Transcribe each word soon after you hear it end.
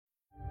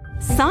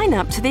Sign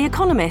up to The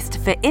Economist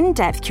for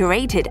in-depth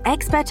curated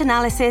expert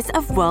analysis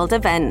of world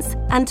events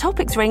and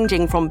topics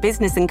ranging from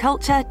business and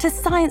culture to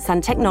science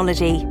and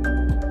technology.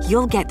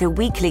 You'll get the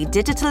weekly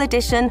digital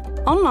edition,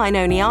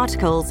 online-only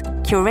articles,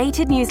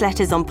 curated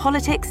newsletters on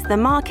politics, the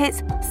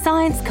markets,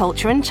 science,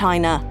 culture and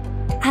China,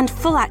 and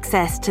full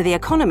access to The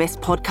Economist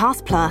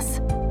Podcast Plus.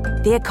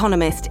 The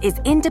Economist is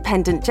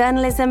independent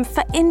journalism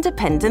for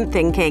independent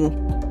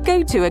thinking.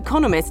 Go to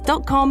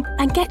economist.com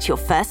and get your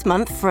first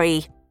month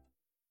free.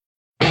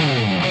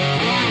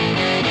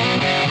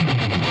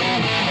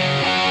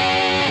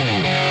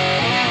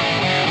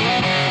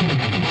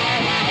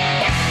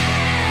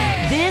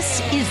 This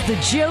is the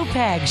Joe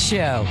Pags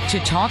Show. To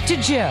talk to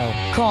Joe,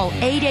 call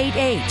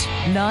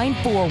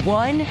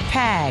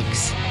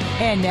 888-941-PAGS.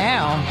 And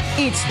now,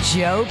 it's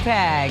Joe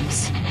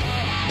Pags.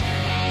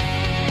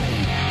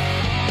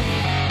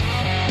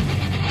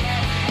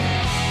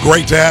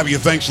 Great to have you.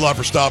 Thanks a lot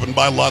for stopping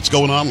by. Lots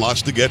going on,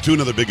 lots to get to.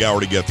 Another big hour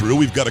to get through.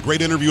 We've got a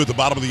great interview at the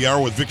bottom of the hour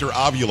with Victor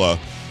Avila.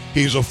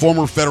 He's a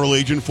former federal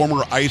agent,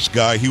 former ICE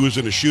guy. He was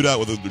in a shootout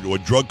with a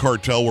drug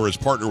cartel where his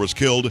partner was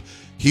killed.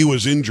 He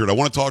was injured. I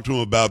want to talk to him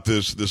about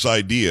this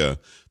idea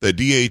that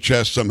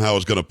DHS somehow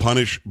is going to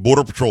punish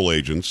Border Patrol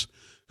agents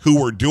who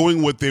were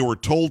doing what they were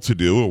told to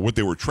do or what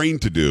they were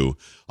trained to do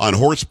on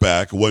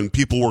horseback when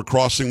people were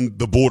crossing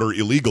the border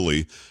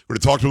illegally. We're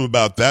going to talk to him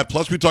about that.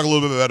 Plus, we talk a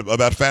little bit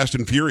about Fast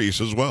and Furious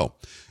as well.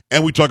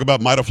 And we talk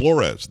about Mayra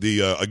Flores,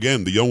 the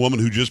young woman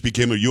who just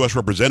became a U.S.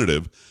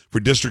 representative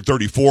for District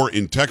 34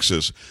 in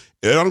Texas.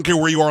 And I don't care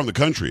where you are in the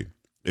country.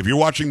 If you're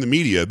watching the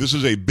media, this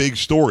is a big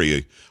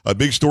story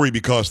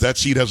because that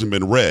seat hasn't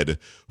been read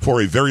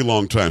for a very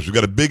long time. So we've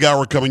got a big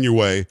hour coming your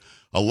way,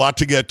 a lot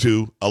to get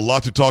to, a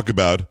lot to talk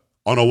about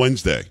on a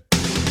Wednesday. The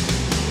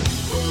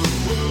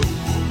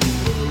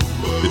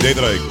day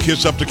that I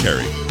kiss up to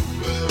Carrie.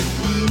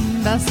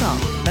 Best song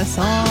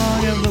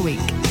of the week.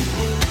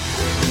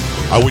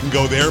 I wouldn't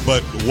go there,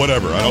 but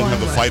whatever. I don't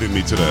have the fight in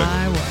me today.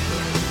 I would.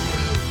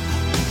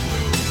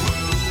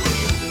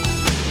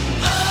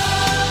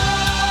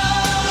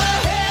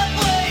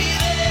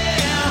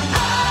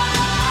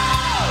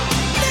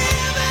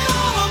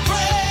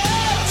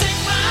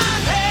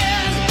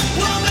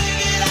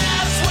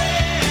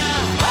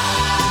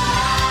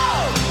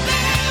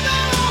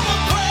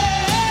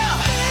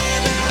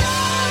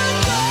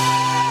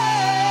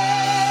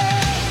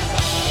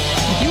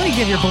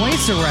 Give your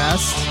voice a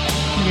rest.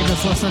 You can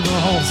just listen to the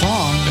whole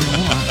song if you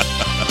want.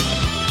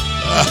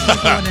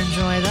 People would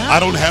enjoy that. I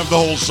don't have the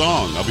whole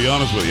song. I'll be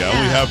honest with you. I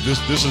only have this.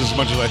 This is as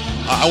much as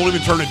I won't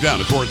even turn it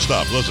down. It's where it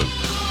stops. Listen.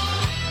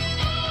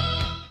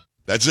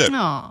 That's it.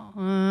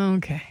 Oh,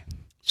 okay.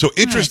 So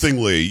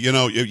interestingly,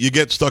 you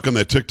get stuck on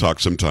that TikTok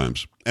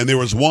sometimes. And there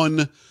was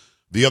one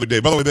the other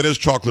day. By the way, that is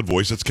Chocolate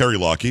Voice. That's Carrie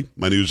Lockie,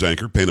 my news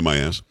anchor, pain in my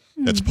ass.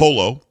 That's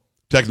Polo,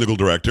 technical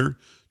director.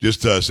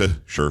 Just said,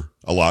 sure,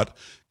 a lot.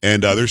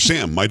 And there's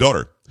Sam, my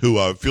daughter,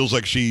 who feels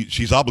like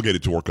she's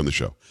obligated to work on the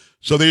show.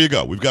 So there you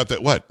go. We've got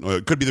that. What?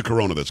 It could be the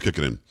corona that's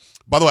kicking in.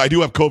 By the way, I do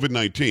have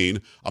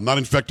COVID-19. I'm not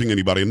infecting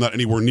anybody. I'm not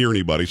anywhere near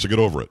anybody, so get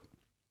over it.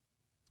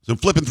 So I'm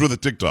flipping through the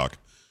TikTok,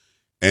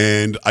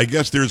 and I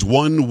guess there's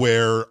one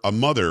where a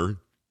mother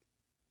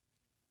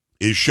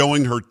is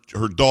showing her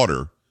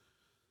daughter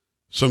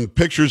some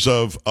pictures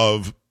of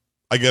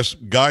I guess,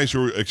 guys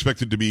who are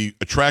expected to be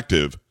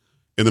attractive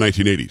in the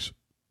 1980s.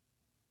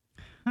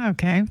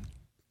 Okay.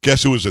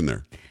 Guess who was in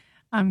there?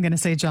 I'm going to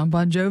say John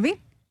Bon Jovi.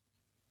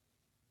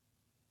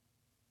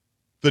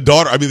 The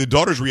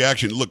daughter's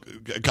reaction, look,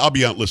 I'll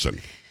be out, listen.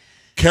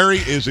 Carrie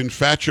is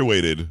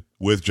infatuated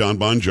with John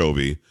Bon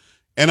Jovi,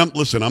 and I'm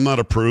not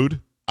a prude.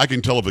 I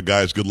can tell if a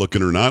guy is good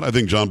looking or not. I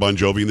think John Bon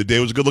Jovi in the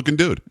day was a good looking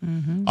dude.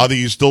 Mm-hmm. I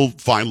think he's still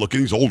fine looking.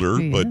 He's older,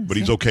 but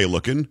he's okay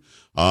looking.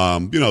 I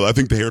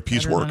think the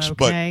hairpiece works.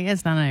 Okay,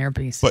 it's not an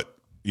hairpiece. But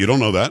you don't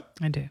know that?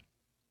 I do.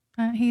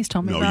 He's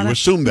told me about it. No, you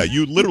assume that.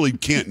 You literally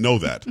can't know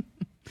that.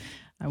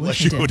 I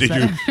wish you did.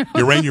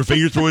 You ran your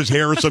fingers through his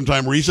hair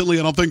sometime recently?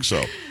 I don't think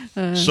so.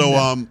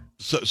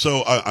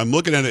 So I'm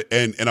looking at it,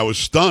 and I was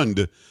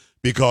stunned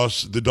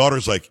because the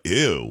daughter's like,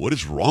 ew, what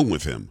is wrong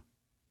with him?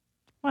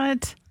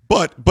 What?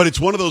 But it's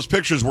one of those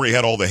pictures where he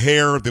had all the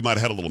hair. They might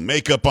have had a little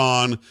makeup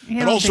on,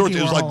 and all sorts.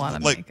 It was like a lot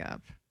of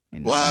makeup.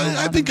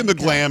 I think in the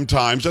glam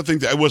times, I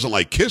think that it wasn't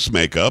like Kiss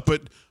makeup,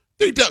 but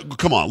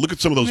come on, look at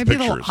some of those pictures.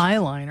 Maybe a little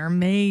eyeliner,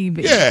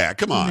 maybe. Yeah,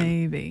 come on,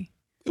 maybe.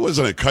 It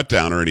wasn't a cut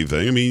down or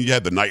anything. I mean, you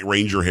had the Night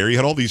Ranger hair. You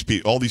had all these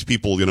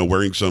people,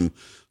 wearing some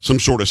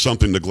sort of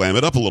something to glam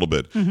it up a little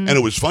bit. Mm-hmm. And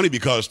it was funny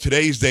because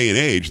today's day and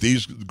age,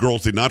 these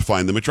girls did not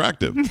find them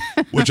attractive,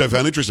 which I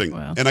found interesting.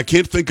 Well. And I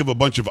can't think of a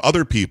bunch of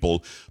other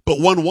people, but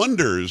one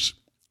wonders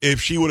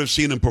if she would have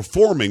seen him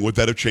performing, would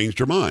that have changed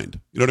her mind?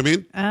 You know what I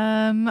mean?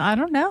 I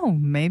don't know.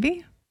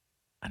 Maybe.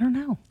 I don't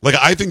know. Like,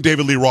 I think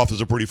David Lee Roth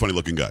is a pretty funny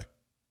looking guy.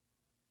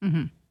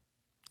 Mm-hmm.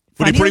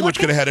 But he pretty much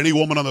could have had any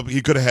woman on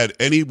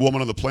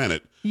the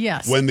planet.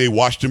 Yes. When they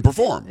watched him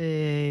perform.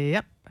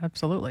 Yep,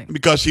 absolutely.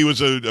 Because he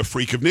was a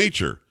freak of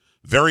nature,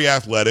 very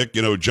athletic.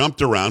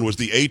 Jumped around, was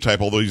the A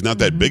type, although he's not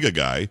that big a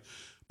guy.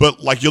 But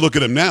like you look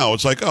at him now,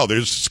 it's like, oh,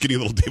 there's skinny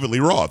little David Lee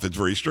Roth. It's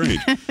very strange.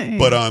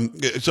 But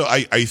so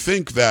I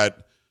think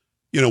that,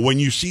 when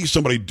you see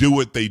somebody do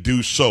what they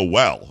do so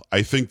well,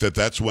 I think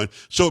that's when.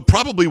 So it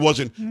probably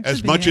wasn't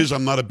as much as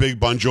I'm not a big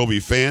Bon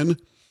Jovi fan.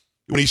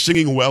 When he's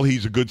singing well,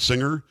 he's a good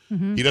singer.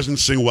 Mm-hmm. He doesn't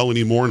sing well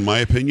anymore, in my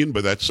opinion,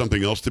 but that's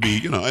something else to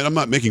be, and I'm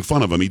not making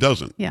fun of him. He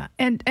doesn't. Yeah.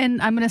 And I'm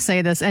going to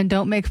say this, and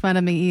don't make fun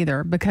of me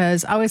either,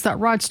 because I always thought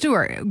Rod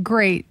Stewart,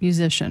 great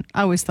musician.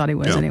 I always thought he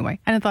was anyway.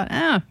 And I thought,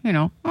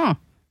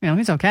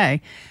 he's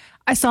okay.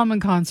 I saw him in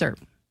concert.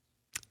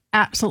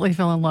 Absolutely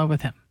fell in love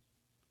with him.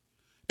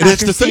 And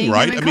that's the thing,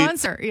 right?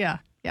 Concert. Yeah.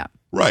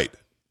 Right.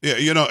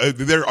 Yeah.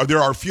 There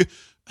are few.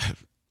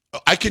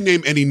 I can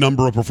name any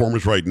number of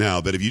performers right now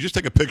that if you just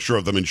take a picture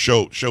of them and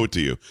show it to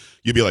you,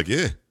 you'd be like,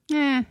 yeah.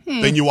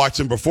 Then you watch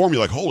them perform,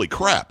 you're like, holy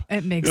crap.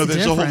 It makes a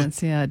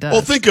difference. Yeah, it does.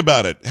 Well, think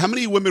about it. How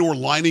many women were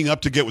lining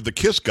up to get with the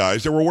Kiss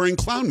guys that were wearing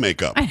clown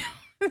makeup?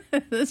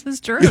 This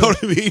is true. You know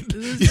what I mean?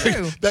 This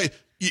is true.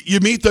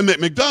 You meet them at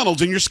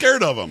McDonald's and you're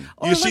scared of them.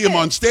 You see them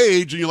on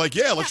stage and you're like,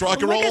 yeah, let's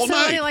rock and roll all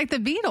night. Like the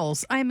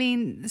Beatles. I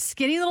mean,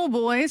 skinny little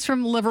boys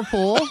from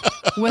Liverpool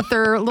with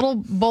their little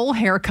bowl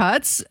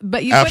haircuts,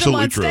 but you put them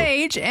on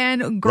stage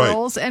and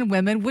girls and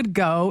women would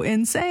go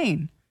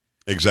insane.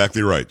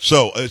 Exactly right.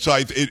 So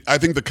I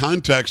think the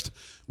context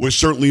was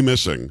certainly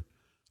missing.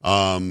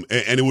 And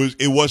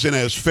it wasn't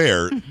as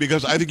fair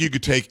because I think you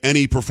could take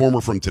any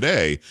performer from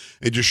today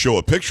and just show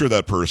a picture of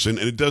that person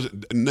and it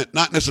doesn't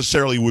not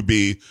necessarily would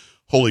be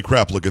holy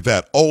crap, look at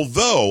that.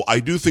 Although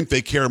I do think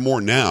they care more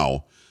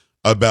now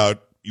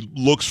about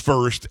looks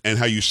first and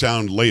how you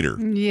sound later.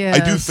 Yeah, I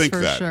do think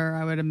for that. Sure.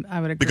 I would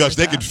agree because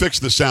they that. could fix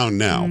the sound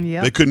now.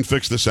 Yep. They couldn't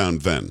fix the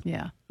sound then.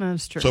 Yeah,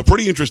 that's true. So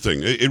pretty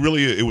interesting. It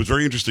was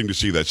very interesting to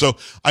see that. So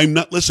I'm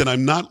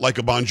not like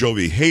a Bon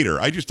Jovi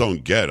hater. I just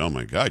don't get, oh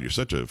my God, you're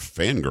such a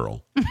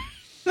fangirl.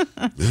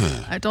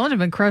 I told you I've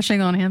been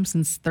crushing on him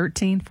since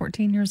 13,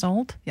 14 years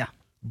old. Yeah.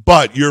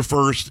 But your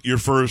first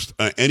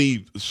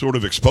any sort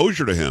of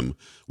exposure to him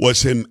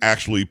was him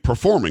actually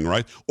performing,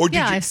 right? Or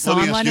did I saw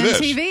him on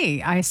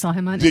MTV. I saw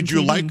him on MTV. Did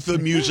you like the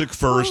music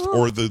first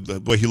or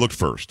the way he looked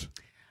first?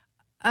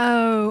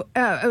 Oh,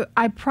 it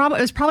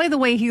was probably the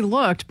way he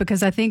looked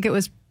because I think it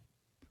was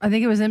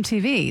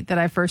MTV that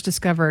I first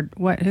discovered.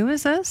 Who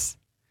is this?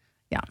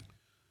 Yeah.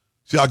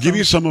 See, I'll give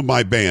you some of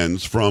my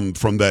bands from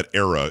that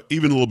era,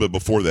 even a little bit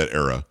before that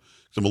era.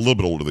 I'm a little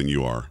bit older than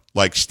you are.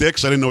 Like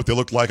Styx, I didn't know what they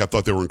looked like. I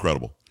thought they were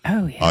incredible.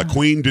 Oh, yeah.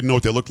 Queen, didn't know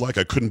what they looked like.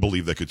 I couldn't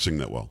believe they could sing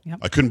that well. Yep.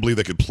 I couldn't believe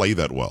they could play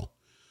that well.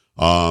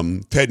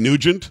 Ted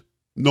Nugent,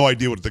 no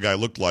idea what the guy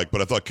looked like,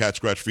 but I thought Cat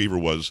Scratch Fever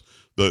was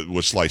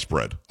sliced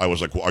bread. I was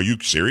like, well, are you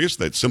serious?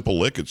 That simple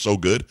lick, it's so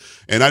good.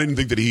 And I didn't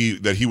think that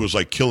he was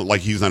like killing,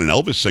 like he's not an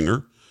Elvis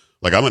singer.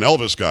 Like I'm an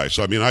Elvis guy,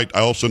 so I mean, I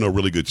also know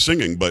really good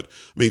singing, but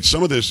I mean,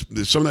 some of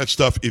that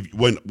stuff,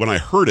 when I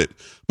heard it,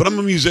 but I'm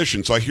a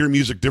musician, so I hear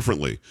music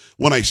differently.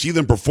 When I see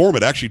them perform,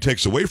 it actually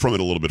takes away from it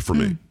a little bit for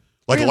me.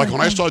 Like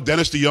when I saw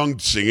Dennis DeYoung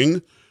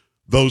singing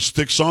those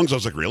Styx songs, I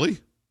was like, really?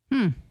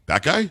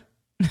 That guy?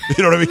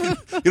 You know what I mean?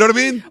 You know what I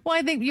mean? Well,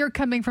 I think you're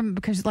coming from,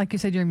 because like you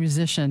said, you're a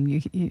musician.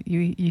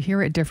 You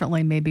hear it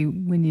differently maybe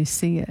when you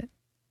see it.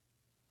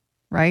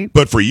 Right.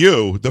 But for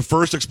you, the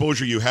first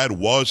exposure you had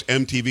was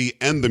MTV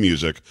and the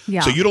music.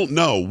 Yeah. So you don't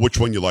know which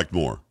one you liked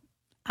more.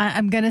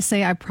 I'm going to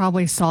say I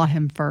probably saw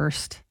him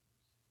first.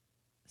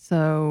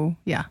 So,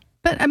 yeah.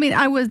 But I mean,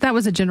 that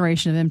was a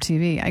generation of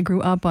MTV. I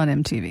grew up on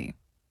MTV.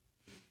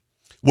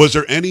 Was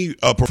there any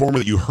performer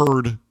that you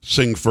heard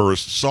sing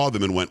first, saw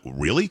them and went,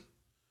 really?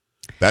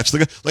 That's the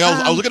guy? Like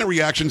I was looking at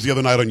reactions the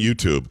other night on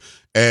YouTube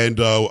and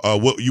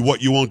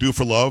What You Won't Do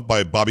for Love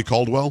by Bobby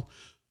Caldwell.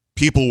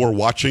 People were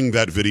watching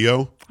that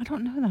video. I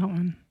don't know that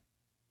one.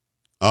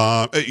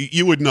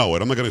 You would know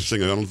it. I'm not going to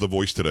sing it. I don't have the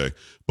voice today.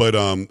 But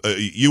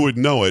you would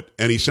know it,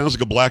 and he sounds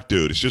like a black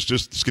dude. It's just a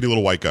skinny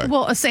little white guy.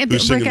 Well,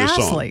 Rick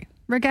Astley.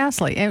 Rick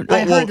Astley. And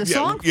I heard the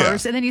song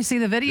first, and then you see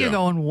the video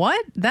going,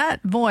 what?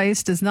 That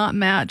voice does not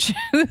match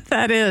who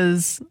that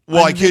is.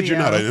 Well, I kid you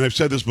not. And I've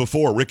said this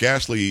before. Rick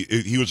Astley,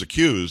 he was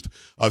accused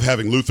of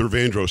having Luther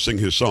Vandross sing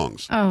his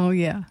songs. Oh,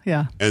 yeah,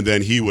 yeah. And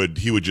then he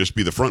would just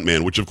be the front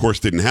man, which of course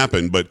didn't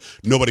happen, but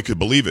nobody could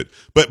believe it.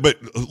 But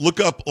look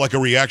up like a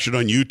reaction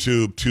on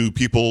YouTube to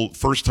people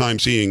first time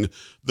seeing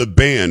the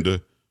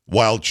band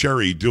Wild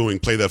Cherry doing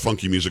Play That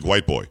Funky Music,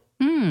 White Boy.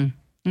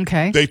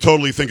 Okay. They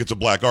totally think it's a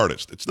black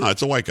artist. It's not.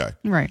 It's a white guy.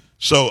 Right.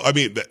 So, I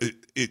mean,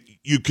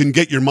 you can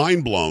get your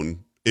mind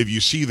blown if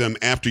you see them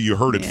after you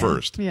heard it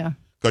first. Yeah.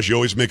 Because you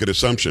always make an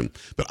assumption.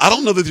 But I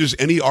don't know that there's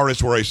any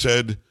artist where I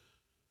said,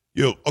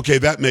 okay,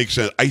 that makes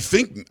sense. I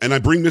think, and I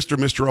bring Mr.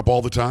 Mister up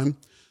all the time,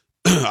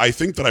 I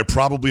think that I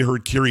probably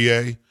heard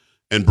Kyrie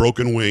and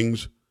Broken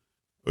Wings.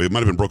 It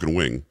might have been Broken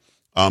Wing.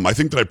 I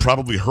think that I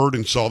probably heard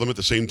and saw them at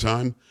the same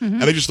time. Mm-hmm.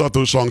 And I just thought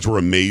those songs were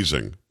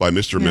amazing by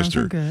Mr.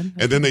 Mister. Good.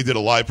 And then they did a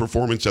live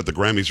performance at the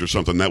Grammys or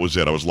something. That was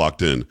it. I was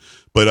locked in.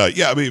 But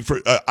I mean,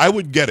 I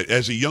would get it.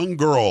 As a young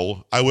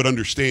girl, I would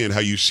understand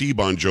how you see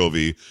Bon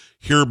Jovi,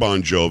 hear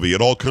Bon Jovi.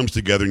 It all comes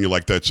together and you're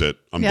like, that's it.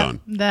 I'm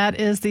done. That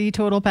is the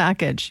total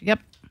package.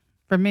 Yep.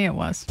 For me, it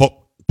was.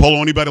 Polo,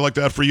 anybody like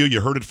that for you?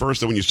 You heard it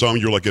first, and when you saw him,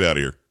 you were like, get out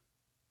of here.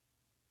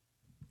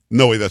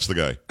 No way, that's the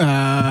guy.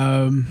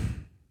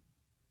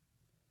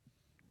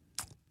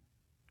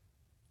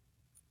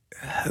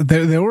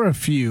 There were a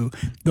few.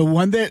 The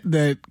one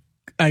that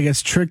I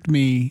guess tricked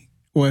me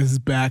was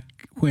back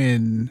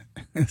when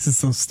this is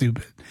so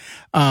stupid.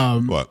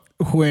 What?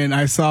 When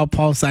I saw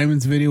Paul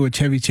Simon's video with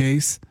Chevy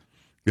Chase,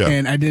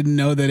 and I didn't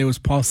know that it was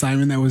Paul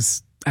Simon that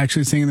was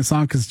actually singing the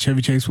song because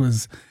Chevy Chase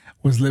was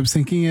lip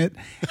syncing it,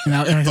 and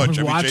I was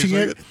Chevy watching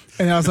Chase it,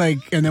 and I was like,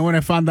 and then when I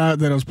found out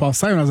that it was Paul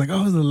Simon, I was like,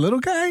 oh, it was the little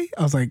guy.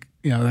 I was like,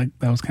 that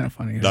was kind of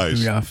funny. It Nice.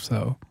 threw me off,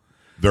 so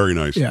Very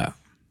nice. yeah.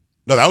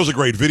 No, that was a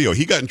great video.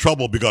 He got in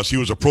trouble because he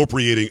was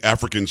appropriating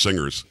African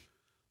singers.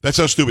 That's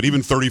how stupid.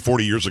 Even 30,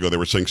 40 years ago, they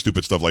were saying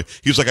stupid stuff like,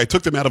 he was like, I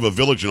took them out of a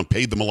village and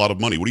paid them a lot of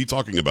money. What are you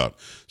talking about?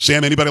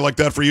 Sam, anybody like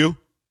that for you?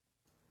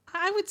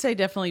 I would say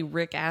definitely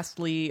Rick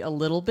Astley a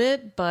little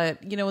bit,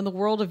 but, in the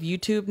world of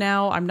YouTube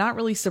now, I'm not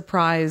really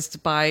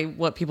surprised by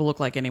what people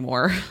look like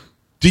anymore.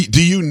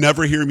 Do you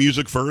never hear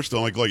music first?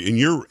 Like in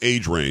your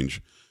age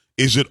range,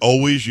 is it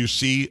always you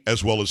see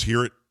as well as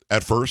hear it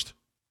at first?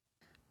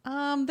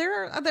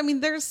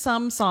 There's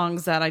some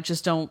songs that I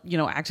just don't,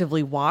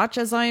 actively watch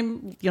as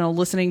I'm,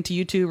 listening to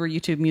YouTube or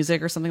YouTube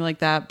music or something like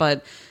that.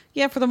 But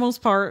yeah, for the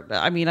most part,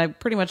 I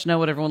pretty much know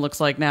what everyone looks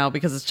like now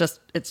because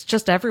it's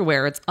just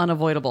everywhere. It's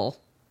unavoidable.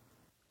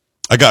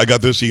 I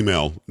got this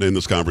email in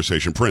this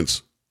conversation.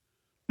 Prince.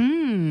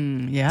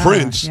 Yeah.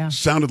 Prince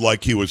sounded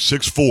like he was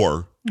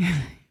 6'4",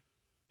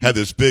 had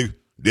this big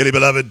dearly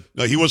beloved.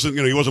 No, he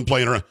wasn't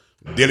playing around.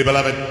 Dearly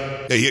beloved.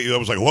 I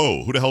was like,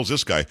 whoa, who the hell's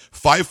this guy?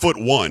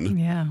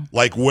 5'1",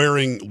 like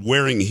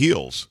wearing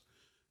heels,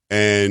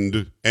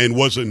 and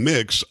was a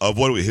mix of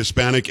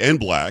Hispanic and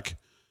black,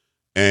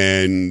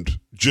 and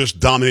just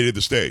dominated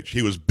the stage.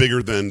 He was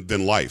bigger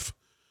than life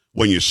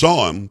when you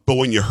saw him, but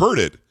when you heard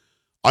it,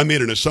 I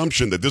made an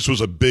assumption that this was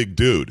a big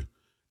dude,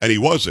 and he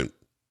wasn't.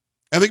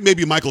 I think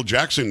maybe Michael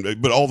Jackson,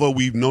 but although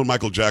we've known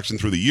Michael Jackson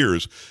through the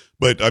years,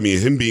 but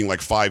him being like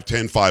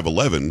 5'10",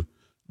 5'11",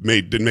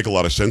 didn't make a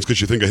lot of sense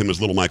because you think of him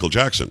as little Michael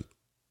Jackson.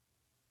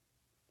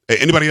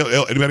 Anybody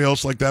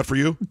else like that for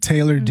you?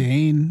 Taylor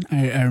Dane.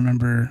 I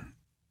remember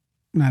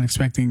not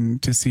expecting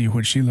to see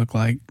what she looked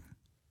like.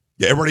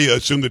 Yeah, everybody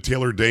assumed that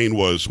Taylor Dane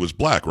was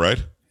black,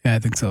 right? Yeah, I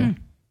think so.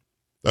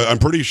 I'm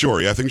pretty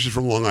sure. Yeah, I think she's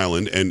from Long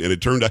Island, and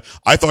it turned out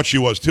I thought she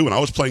was too. And I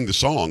was playing the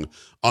song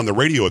on the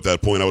radio at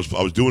that point. I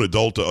was doing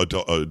adult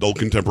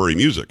contemporary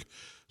music.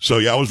 So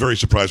yeah, I was very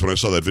surprised when I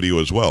saw that video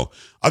as well.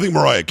 I think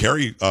Mariah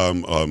Carey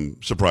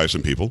surprised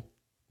some people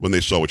when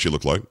they saw what she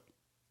looked like.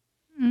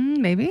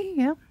 Maybe,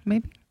 yeah,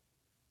 maybe.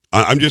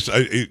 I'm just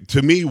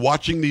to me,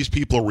 watching these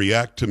people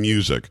react to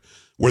music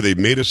where they've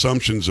made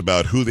assumptions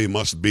about who they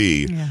must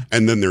be,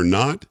 and then they're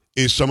not,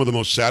 is some of the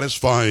most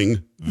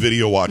satisfying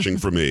video watching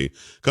for me,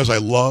 because I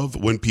love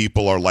when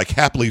people are like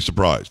happily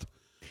surprised.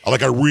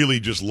 I really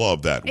just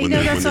love that when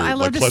they're I love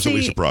like to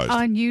pleasantly see surprised.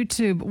 on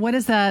YouTube. What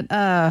is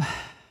that?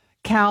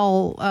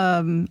 Cal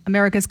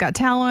America's Got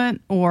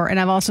Talent, and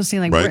I've also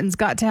seen like Britain's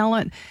Got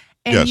Talent,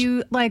 and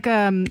you like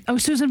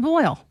Susan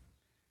Boyle.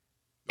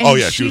 And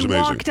she was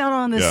amazing. She walked out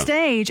on the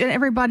stage, and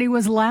everybody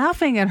was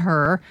laughing at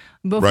her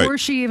before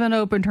she even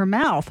opened her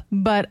mouth.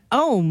 But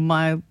oh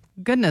my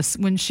goodness,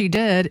 when she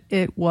did,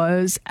 it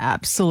was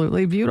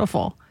absolutely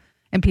beautiful,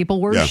 and people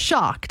were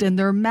shocked, and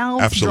their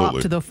mouths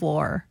dropped to the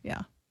floor.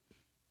 Yeah.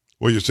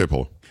 What did you say,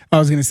 Paul? I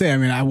was going to say,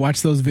 I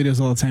watch those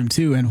videos all the time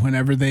too. And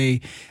whenever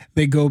they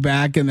go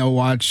back and they'll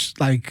watch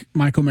like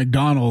Michael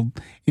McDonald,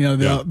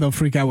 they'll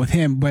freak out with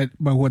him. But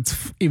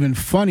what's even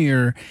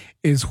funnier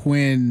is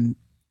when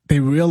they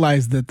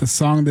realize that the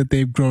song that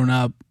they've grown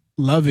up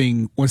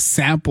loving was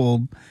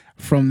sampled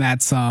from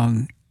that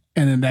song.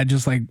 And then that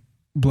just like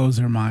blows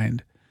their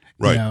mind.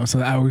 Right.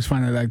 So I always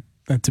find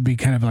that to be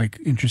kind of like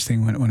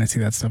interesting when I see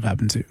that stuff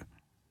happen too.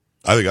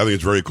 I think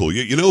it's very cool.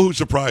 You know who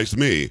surprised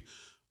me?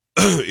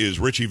 Is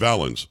Richie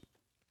Valens.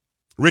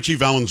 Richie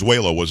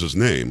Valenzuela was his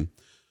name,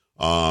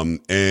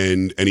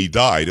 and he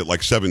died at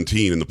like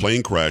 17 in the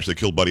plane crash that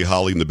killed Buddy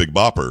Holly and the Big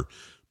Bopper.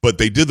 But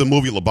they did the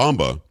movie La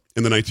Bamba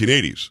in the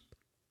 1980s,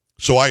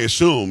 so I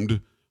assumed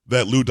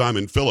that Lou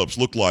Diamond Phillips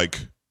looked like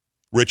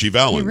Richie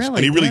Valens, and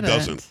he really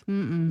doesn't.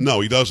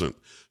 No, he doesn't.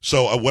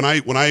 So when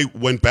I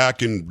went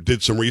back and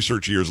did some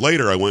research years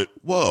later, I went,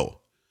 whoa.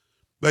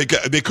 They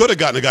could have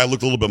gotten a guy who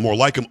looked a little bit more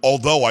like him,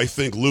 although I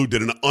think Lou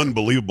did an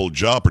unbelievable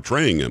job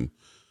portraying him.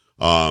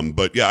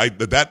 But yeah,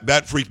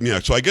 that freaked me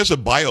out. So I guess a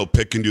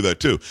biopic can do that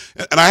too.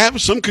 And I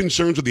have some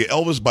concerns with the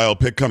Elvis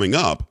biopic coming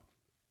up.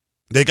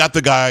 They got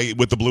the guy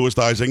with the bluest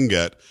eyes they can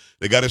get.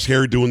 They got his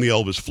hair doing the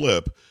Elvis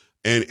flip,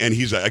 and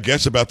he's, I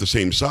guess, about the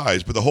same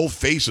size, but the whole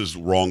face is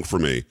wrong for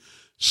me.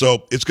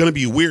 So it's going to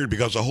be weird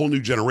because a whole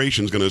new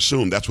generation is going to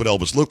assume that's what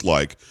Elvis looked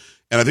like.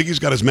 And I think he's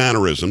got his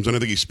mannerisms, and I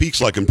think he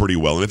speaks like him pretty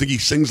well, and I think he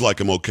sings like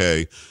him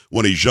okay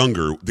when he's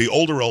younger. The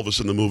older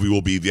Elvis in the movie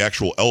will be the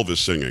actual Elvis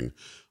singing.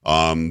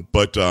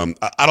 But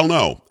I don't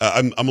know.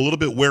 I'm a little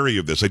bit wary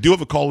of this. I do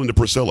have a call into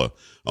Priscilla.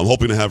 I'm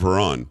hoping to have her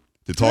on.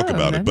 to talk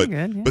about it. that'd be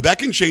good, yeah. But that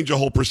can change a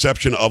whole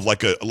perception of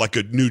like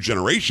a new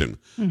generation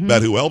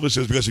about who Elvis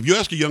is. Because if you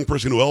ask a young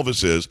person who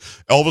Elvis is,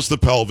 Elvis the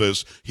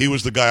Pelvis, he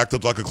was the guy who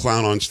acted like a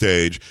clown on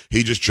stage.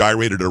 He just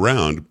gyrated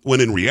around. When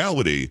in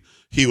reality,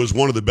 he was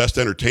one of the best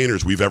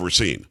entertainers we've ever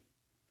seen.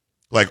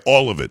 Like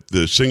all of it,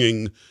 the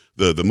singing,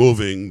 the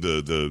moving,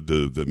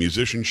 the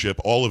musicianship,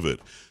 all of it.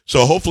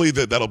 So hopefully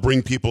that'll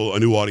bring people, a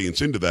new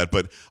audience into that.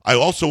 But I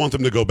also want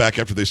them to go back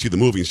after they see the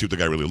movie and see what the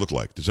guy really looked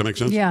like. Does that make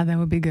sense? Yeah, that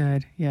would be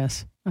good.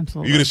 Yes,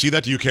 absolutely. You going to see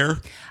that? Do you care?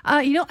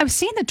 I've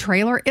seen the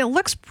trailer. It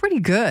looks pretty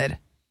good.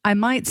 I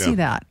might see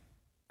that.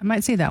 I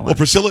might see that one. Well,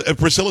 if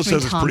Priscilla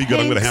says it's pretty good,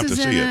 I'm going to have to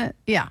see it.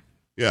 Yeah.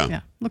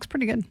 Yeah. Looks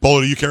pretty good.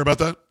 Polo, do you care about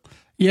that?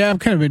 Yeah, I'm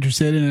kind of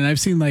interested in it. I've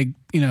seen that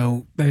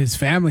his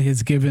family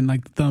has given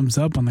like the thumbs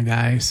up on the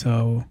guy.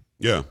 So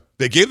yeah,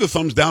 they gave the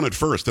thumbs down at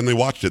first, then they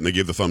watched it and they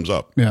gave the thumbs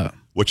up. Yeah,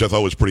 which I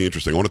thought was pretty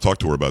interesting. I want to talk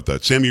to her about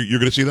that. Sam, you're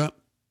going to see that?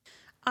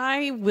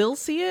 I will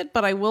see it,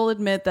 but I will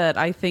admit that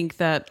I think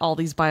that all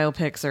these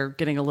biopics are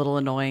getting a little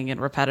annoying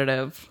and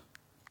repetitive.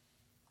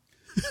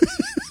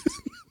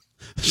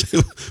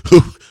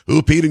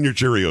 Who peed in your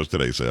Cheerios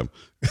today, Sam?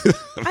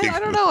 I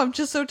don't know. I'm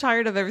just so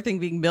tired of everything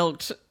being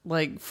milked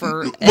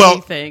for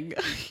anything.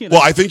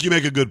 Well, I think you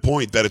make a good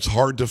point that it's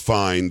hard to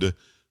find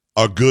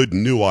a good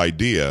new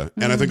idea.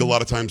 And I think a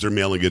lot of times they're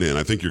mailing it in.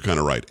 I think you're kind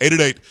of right.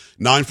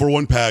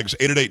 888-941-PAGS,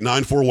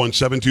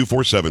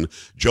 888-941-7247,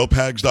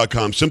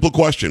 joepags.com. Simple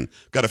question.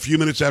 Got a few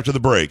minutes after the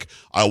break.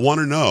 I want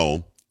to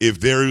know if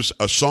there's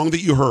a song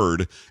that you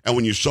heard and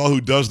when you saw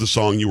who does the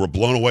song, you were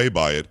blown away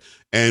by it.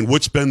 And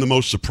what's been the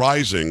most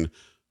surprising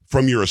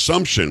from your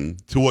assumption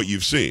to what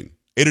you've seen?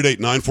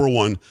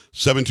 888-941-7247,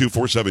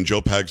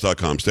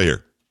 joepags.com. Stay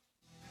here.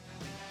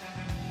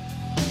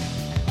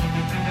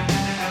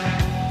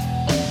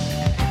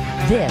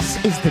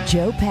 This is the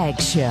Joe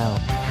Pags Show.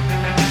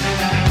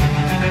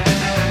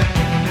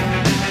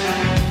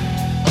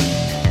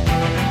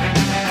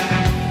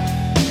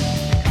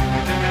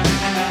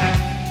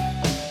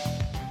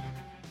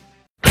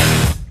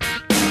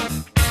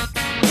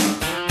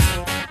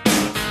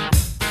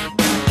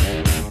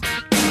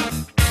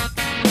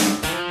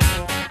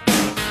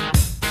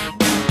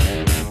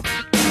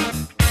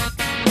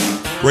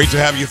 Great to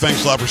have you.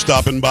 Thanks a lot for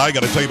stopping by.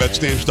 Got to tell you about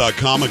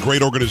Stamps.com, a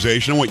great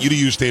organization. I want you to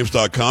use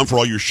Stamps.com for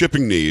all your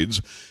shipping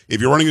needs.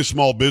 If you're running a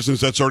small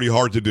business, that's already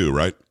hard to do,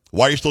 right?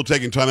 Why are you still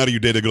taking time out of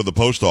your day to go to the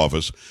post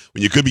office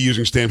when you could be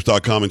using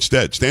Stamps.com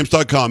instead?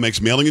 Stamps.com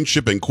makes mailing and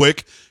shipping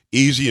quick,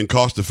 easy, and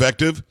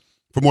cost-effective.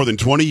 For more than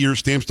 20 years,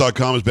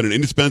 Stamps.com has been an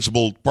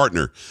indispensable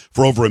partner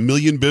for over 1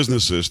 million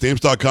businesses.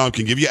 Stamps.com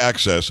can give you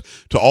access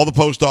to all the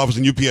post office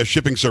and UPS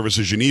shipping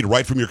services you need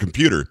right from your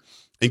computer,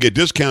 and get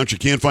discounts you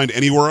can't find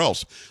anywhere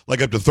else,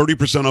 like up to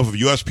 30% off of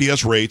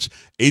USPS rates,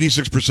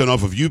 86%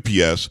 off of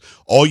UPS.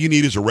 All you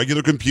need is a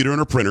regular computer and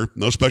a printer,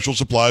 no special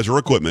supplies or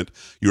equipment.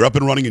 You're up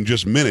and running in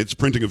just minutes,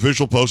 printing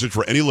official postage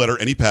for any letter,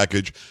 any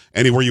package,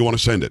 anywhere you want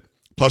to send it.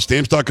 Plus,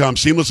 Stamps.com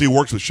seamlessly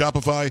works with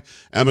Shopify,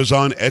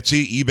 Amazon,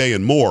 Etsy, eBay,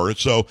 and more.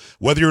 So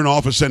whether you're an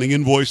office sending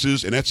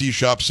invoices, an Etsy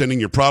shop sending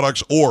your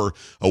products, or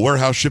a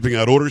warehouse shipping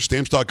out orders,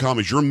 Stamps.com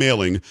is your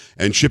mailing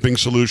and shipping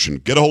solution.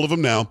 Get a hold of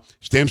them now.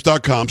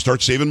 Stamps.com.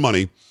 Start saving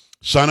money.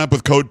 Sign up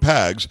with code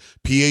PAGS,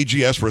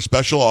 P-A-G-S, for a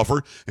special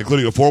offer,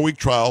 including a 4-week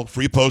trial,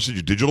 free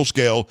postage, digital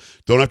scale.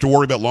 Don't have to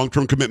worry about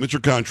long-term commitments or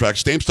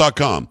contracts.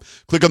 Stamps.com.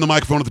 Click on the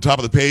microphone at the top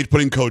of the page,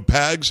 put in code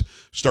PAGS.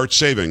 Start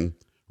saving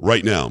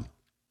right now.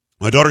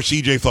 My daughter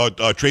CJ thought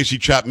Tracy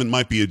Chapman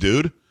might be a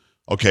dude.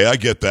 Okay, I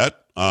get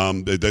that.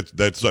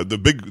 That's the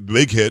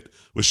big hit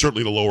was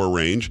certainly the lower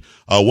range.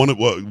 One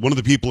of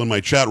the people in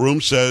my chat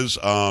room says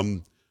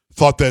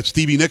thought that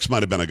Stevie Nicks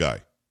might have been a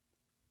guy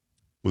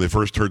when they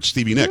first heard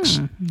Stevie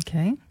Nicks.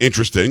 Okay,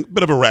 interesting.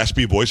 Bit of a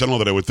raspy voice. I don't know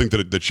that I would think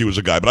that she was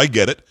a guy, but I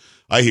get it.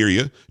 I hear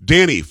you.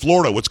 Danny,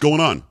 Florida, what's going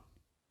on?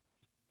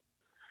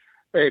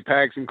 Hey,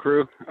 Pags and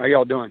crew, how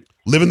y'all doing?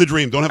 Living the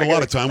dream. Don't have a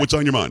lot of time. What's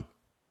on your mind?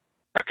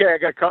 Okay, I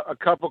got a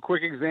couple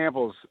quick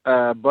examples.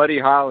 Buddy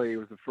Holly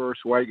was the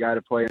first white guy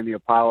to play in the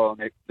Apollo,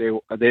 and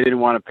they didn't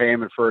want to pay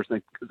him at first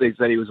because they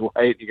said he was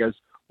white. He goes,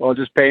 "Well,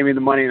 just pay me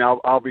the money, and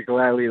I'll be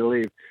gladly to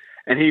leave."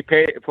 And he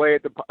played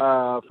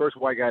the first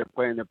white guy to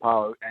play in the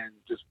Apollo, and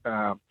just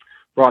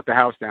brought the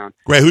house down.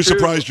 Great. Who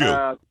surprised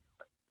you?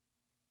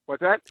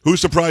 What's that? Who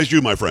surprised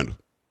you, my friend?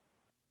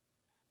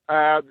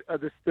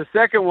 The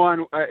second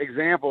one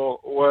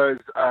example was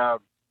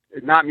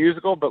not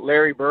musical, but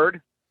Larry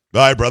Bird. All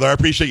right, brother. I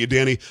appreciate you,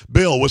 Danny.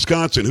 Bill,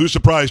 Wisconsin. Who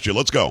surprised you?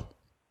 Let's go.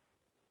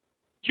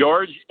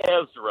 George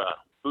Ezra,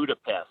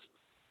 Budapest.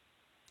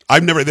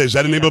 I've never. Is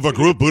that the name of a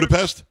group,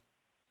 Budapest?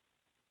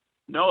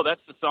 No,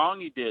 that's the song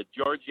he did,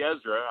 George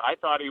Ezra. I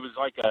thought he was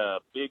like a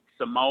big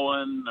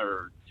Samoan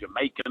or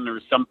Jamaican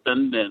or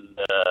something, and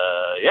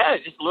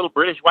just a little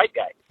British white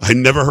guy. I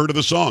never heard of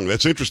the song.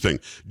 That's interesting.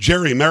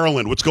 Jerry,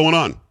 Maryland. What's going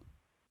on?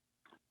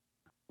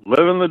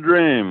 Living the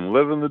dream.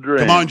 Living the dream.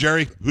 Come on,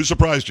 Jerry. Who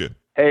surprised you?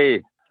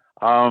 Hey.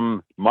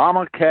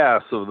 Mama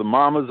Cass of the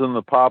Mamas and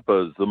the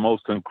Papas, the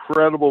most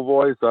incredible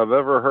voice I've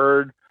ever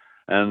heard,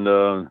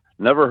 and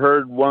never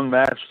heard one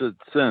matched it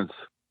since.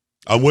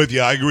 I'm with you.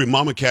 I agree.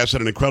 Mama Cass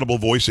had an incredible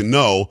voice, and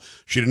no,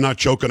 she did not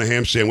choke on a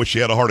ham sandwich. She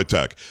had a heart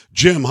attack.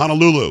 Jim,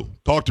 Honolulu,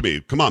 talk to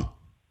me. Come on.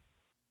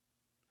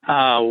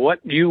 What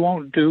You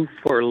Won't Do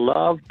for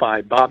Love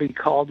by Bobby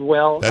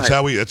Caldwell. That's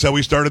how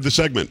we started the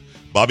segment.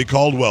 Bobby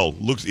Caldwell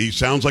he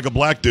sounds like a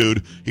black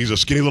dude. He's a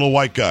skinny little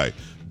white guy.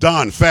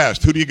 Don,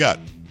 fast. Who do you got?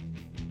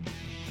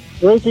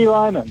 Frankie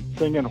Lyman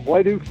singing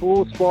 "Why Do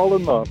Fools Fall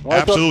in Love."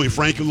 Absolutely,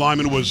 Frankie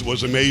Lyman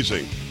was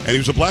amazing, and he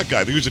was a black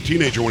guy. He was a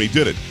teenager when he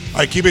did it. All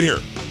right, keep it here.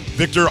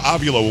 Victor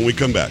Avila when we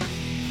come back.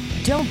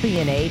 Don't be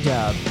an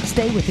A-dub.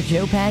 Stay with the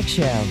Joe Pags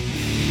Show.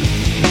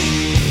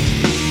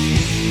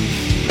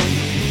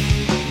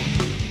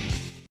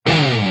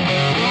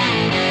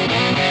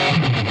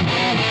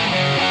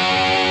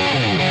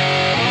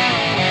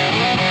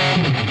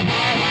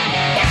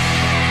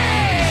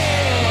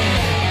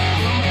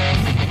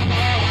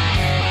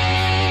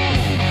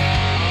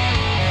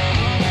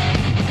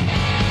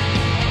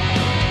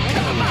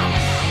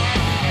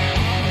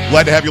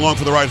 Glad to have you along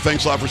for the ride.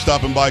 Thanks a lot for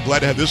stopping by. Glad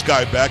to have this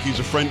guy back. He's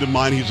a friend of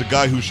mine. He's a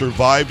guy who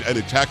survived an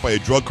attack by a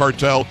drug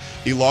cartel.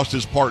 He lost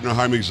his partner,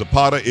 Jaime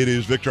Zapata. It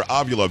is Victor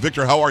Avila.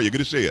 Victor, how are you? Good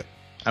to see you.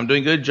 I'm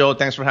doing good, Joe.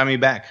 Thanks for having me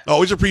back.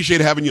 Always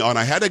appreciate having you on.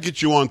 I had to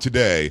get you on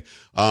today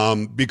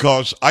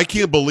because I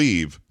can't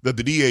believe that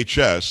the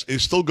DHS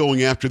is still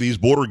going after these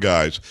border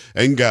guys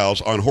and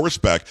gals on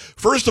horseback.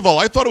 First of all,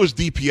 I thought it was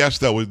DPS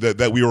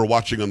that we were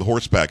watching on the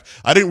horseback.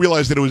 I didn't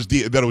realize that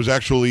it was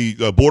actually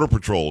Border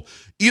Patrol.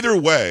 Either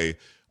way,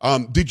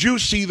 did you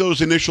see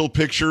those initial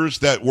pictures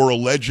that were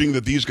alleging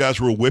that these guys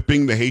were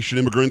whipping the Haitian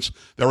immigrants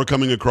that were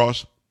coming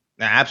across?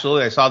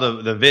 Absolutely. I saw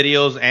the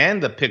videos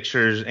and the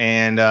pictures.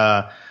 And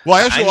I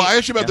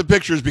asked you about the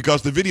pictures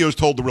because the videos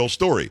told the real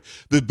story.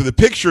 The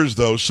pictures,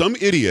 though, some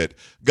idiot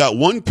got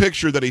one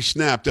picture that he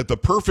snapped at the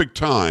perfect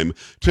time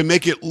to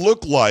make it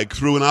look like,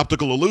 through an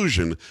optical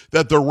illusion,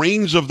 that the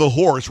reins of the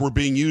horse were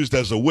being used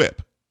as a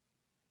whip.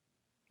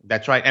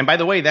 That's right. And by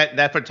the way,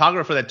 that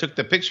photographer that took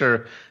the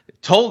picture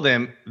told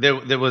them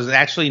there was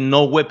actually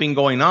no whipping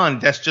going on.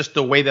 That's just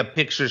the way the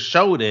picture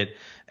showed it.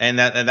 And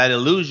that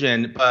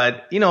illusion.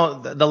 But,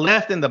 the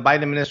left and the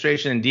Biden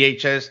administration and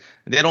DHS,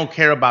 they don't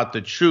care about the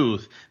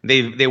truth.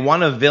 They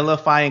want to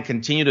vilify and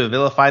continue to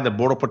vilify the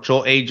Border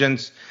Patrol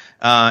agents,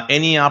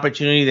 any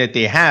opportunity that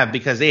they have,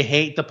 because they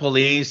hate the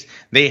police.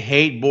 They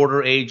hate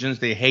border agents.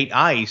 They hate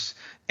ICE.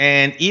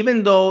 And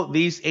even though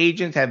these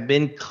agents have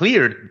been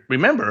cleared,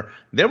 remember,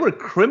 they were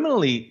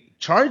criminally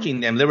charging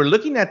them. They were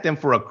looking at them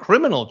for a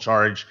criminal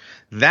charge.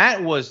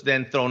 That was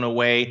then thrown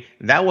away.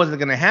 That wasn't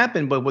going to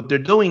happen. But what they're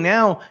doing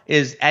now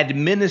is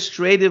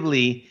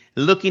administratively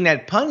looking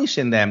at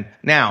punishing them.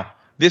 Now,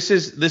 this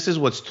is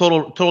what's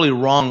totally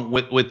wrong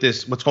with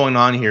this, what's going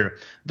on here.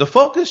 The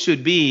focus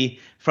should be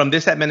from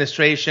this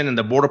administration and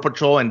the Border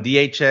Patrol and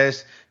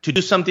DHS to do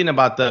something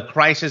about the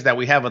crisis that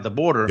we have at the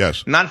border.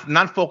 Yes.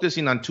 Not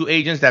focusing on two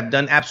agents that have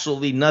done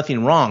absolutely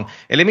nothing wrong.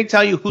 And let me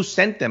tell you who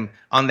sent them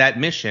on that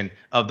mission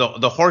of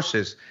the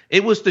horses.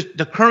 It was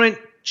the current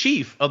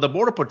chief of the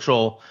Border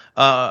Patrol,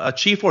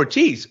 Chief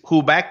Ortiz,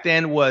 who back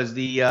then was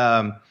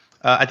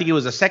I think he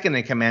was the second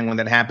in command when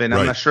that happened.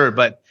 I'm not sure,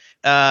 but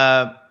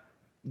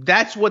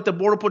that's what the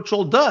Border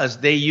Patrol does.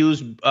 They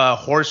use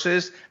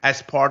horses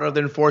as part of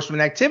their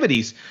enforcement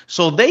activities.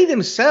 So they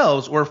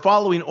themselves were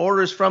following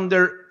orders from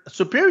their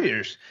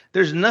superiors.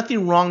 There's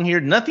nothing wrong here.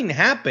 Nothing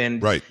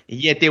happened. Right.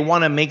 Yet they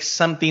want to make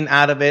something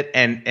out of it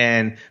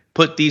and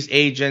put these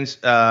agents,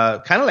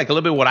 kind of like a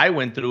little bit what I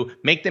went through,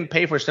 make them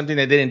pay for something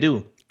they didn't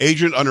do.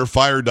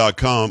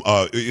 AgentUnderFire.com.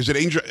 Is it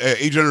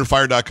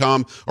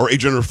AgentUnderFire.com or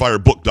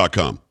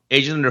AgentUnderFireBook.com?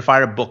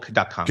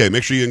 AgentUnderFireBook.com. Okay,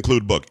 make sure you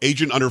include book.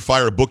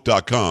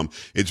 AgentUnderFireBook.com.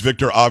 It's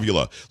Victor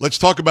Avila. Let's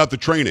talk about the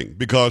training,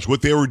 because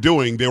what they were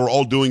doing, they were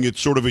all doing it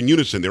sort of in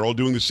unison. They're all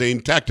doing the same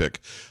tactic.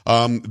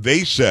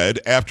 They said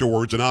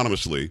afterwards,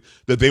 anonymously,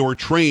 that they were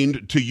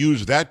trained to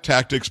use that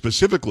tactic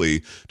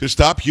specifically to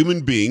stop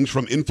human beings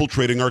from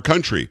infiltrating our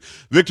country.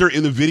 Victor,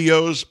 in the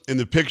videos, in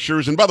the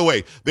pictures, and by the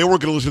way, they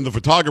weren't going to listen to the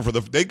photographer.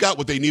 They got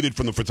what they needed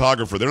from the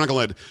photographer. They're not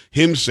going to let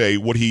him say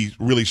what he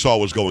really saw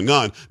was going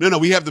on. No,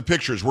 we have the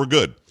pictures. We're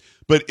good.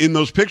 But in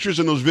those pictures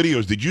and those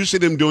videos, did you see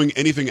them doing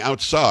anything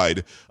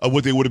outside of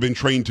what they would have been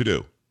trained to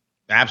do?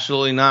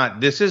 Absolutely not.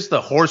 This is the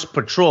horse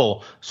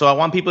patrol. So I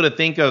want people to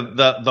think of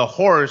the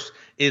horse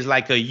is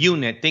like a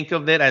unit. Think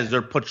of it as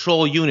their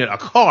patrol unit, a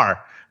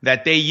car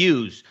that they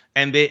use.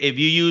 And if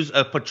you use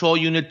a patrol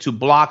unit to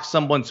block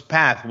someone's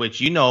path, which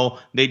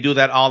they do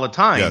that all the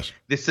time. Yes.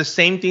 It's the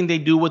same thing they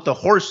do with the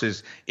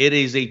horses. It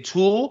is a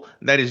tool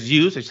that is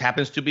used. It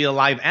happens to be a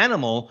live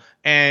animal.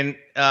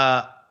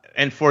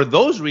 And for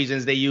those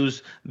reasons, they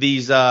use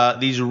these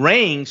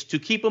reins to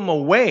keep them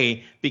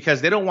away,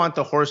 because they don't want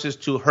the horses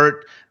to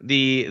hurt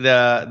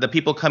the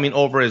people coming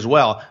over as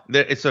well.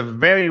 It's a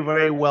very,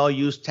 very well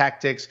used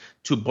tactics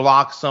to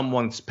block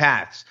someone's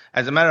paths.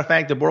 As a matter of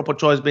fact, the Border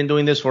Patrol has been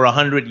doing this for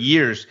 100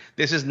 years.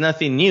 This is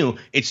nothing new.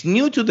 It's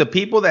new to the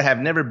people that have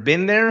never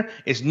been there.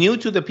 It's new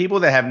to the people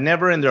that have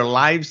never in their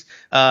lives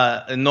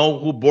know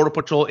who Border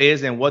Patrol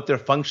is and what their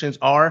functions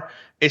are.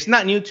 It's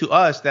not new to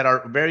us that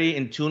are very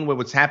in tune with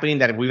what's happening,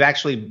 that we've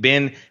actually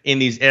been in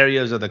these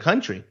areas of the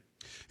country.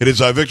 It is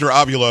Victor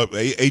Avila,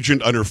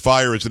 Agent Under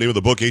Fire is the name of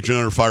the book,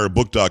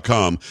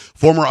 agentunderfirebook.com.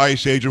 Former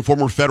ICE agent,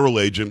 former federal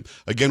agent,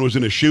 again, was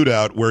in a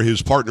shootout where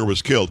his partner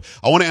was killed.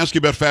 I want to ask you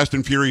about Fast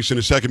and Furious in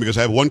a second because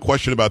I have one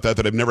question about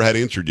that I've never had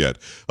answered yet,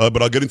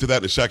 but I'll get into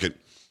that in a second.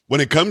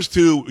 When it comes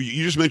to,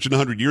 you just mentioned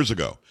 100 years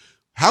ago,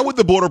 how would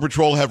the Border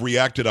Patrol have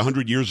reacted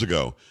 100 years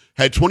ago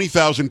had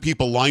 20,000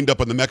 people lined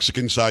up on the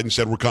Mexican side and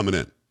said, we're coming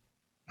in?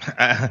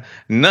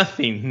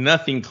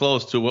 Nothing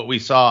close to what we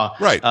saw.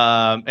 Right.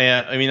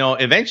 And,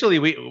 eventually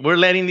we're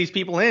letting these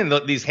people in,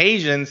 these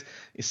Haitians,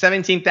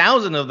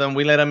 17,000 of them,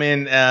 we let them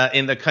in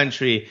the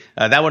country.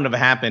 That wouldn't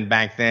have happened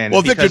back then.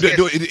 Well, Victor,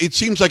 it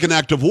seems like an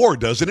act of war,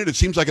 doesn't it? It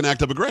seems like an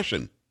act of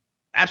aggression.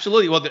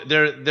 Absolutely. Well,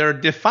 they're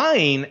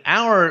defying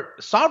our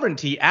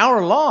sovereignty,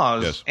 our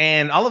laws. Yes.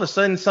 And all of a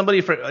sudden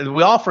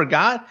we all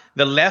forgot,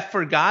 the left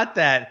forgot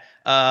that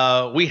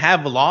we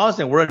have laws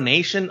and we're a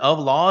nation of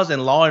laws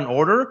and law and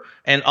order.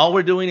 And all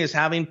we're doing is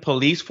having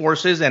police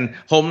forces and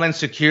Homeland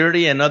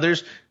Security and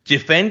others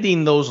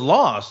defending those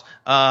laws.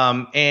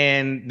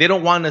 And they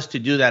don't want us to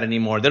do that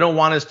anymore. They don't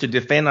want us to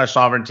defend our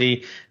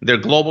sovereignty. They're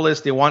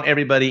globalists. They want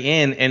everybody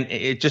in, and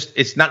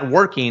it's not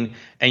working.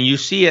 And you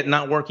see it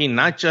not working,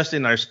 not just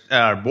in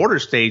our border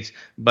states,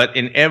 but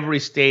in every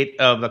state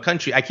of the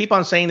country. I keep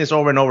on saying this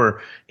over and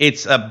over.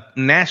 It's a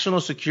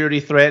national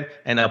security threat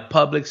and a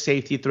public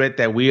safety threat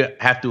that we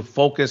have to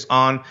focus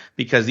on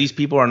because these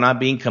people are not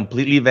being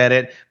completely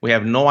vetted. We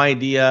have no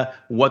idea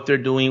what they're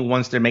doing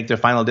once they make their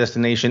final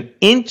destination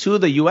into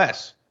the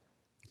U.S.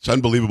 It's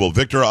unbelievable.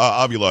 Victor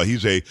Avila,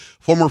 he's a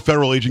former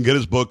federal agent. Get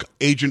his book,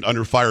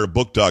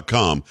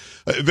 agentunderfirebook.com.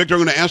 Victor, I'm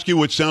going to ask you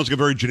what sounds like a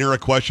very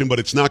generic question, but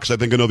it's not because I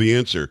think I know the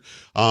answer.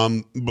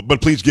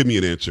 But please give me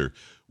an answer.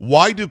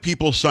 Why do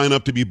people sign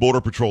up to be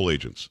Border Patrol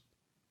agents?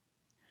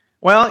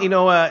 Well,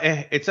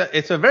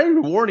 it's a very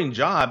rewarding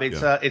job.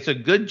 It's a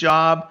good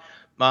job.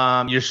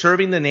 You're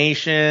serving the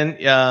nation.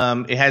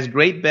 It has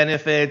great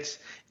benefits.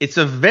 It's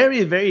a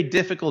very, very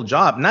difficult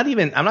job.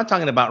 I'm not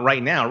talking about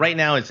right now. Right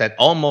now, it's at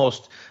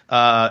almost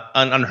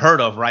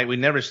unheard of, right? We've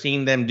never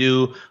seen them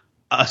do,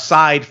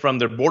 aside from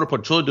their Border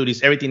Patrol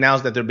duties, everything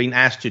else that they're being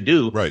asked to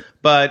do. Right.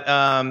 But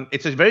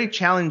it's a very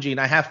challenging.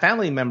 I have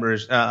family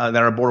members that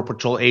are Border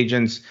Patrol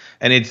agents,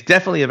 and it's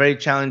definitely a very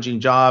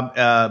challenging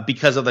job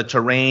because of the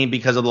terrain,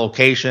 because of the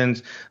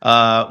locations,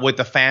 with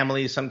the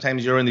families.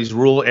 Sometimes you're in these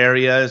rural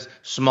areas,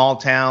 small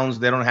towns.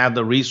 They don't have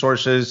the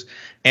resources.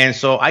 And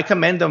so I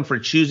commend them for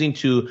choosing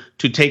to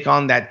take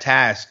on that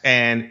task,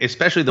 and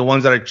especially the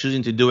ones that are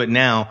choosing to do it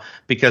now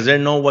because they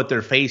know what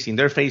they're facing.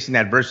 They're facing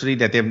adversity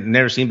that they've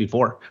never seen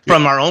before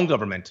from our own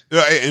government.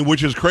 And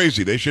which is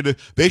crazy. They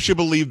should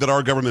believe that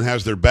our government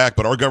has their back,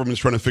 but our government's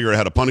trying to figure out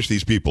how to punish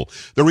these people.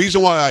 The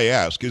reason why I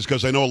ask is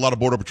because I know a lot of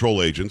Border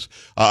Patrol agents.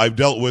 I've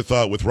dealt with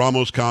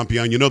Ramos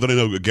Campion. You know that I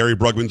know Gary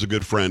Brugman's a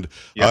good friend.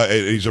 Yep.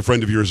 He's a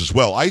friend of yours as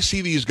well. I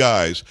see these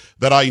guys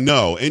that I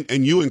know,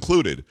 and you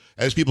included,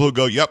 as people who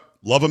go, yep,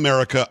 love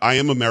America. I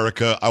am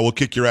America. I will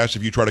kick your ass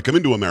if you try to come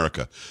into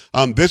America.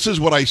 This is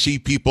what I see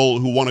people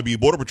who want to be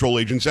Border Patrol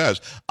agents as.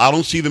 I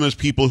don't see them as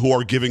people who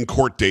are giving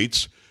court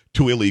dates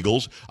to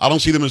illegals. I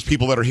don't see them as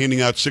people that are handing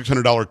out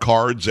 $600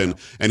 cards and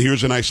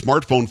here's a nice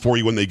smartphone for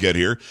you when they get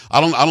here.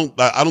 I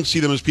don't see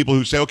them as people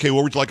who say, okay,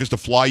 where would you like us to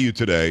fly you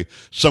today?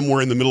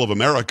 Somewhere in the middle of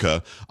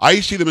America. I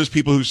see them as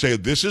people who say,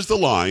 this is the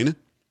line.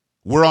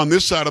 We're on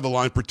this side of the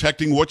line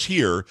protecting what's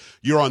here.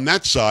 You're on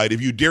that side.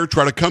 If you dare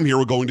try to come here,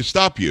 we're going to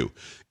stop you.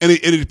 And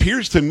it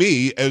appears to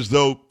me as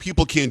though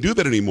people can't do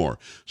that anymore.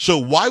 So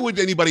why would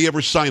anybody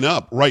ever sign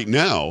up right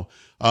now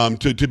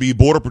to be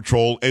Border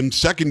Patrol? And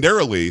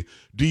secondarily,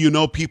 do you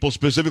know people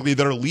specifically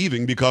that are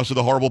leaving because of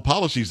the horrible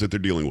policies that they're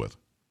dealing with?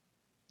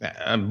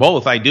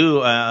 Both, I do.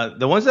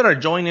 The ones that are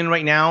joining in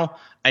right now,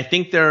 I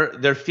think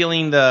they're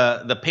feeling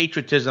the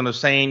patriotism of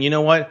saying, you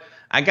know what,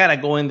 I gotta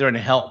go in there and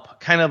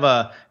help. Kind of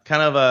a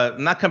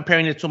not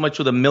comparing it so much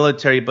to the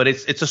military, but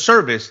it's a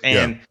service,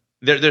 and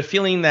they're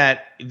feeling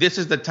that this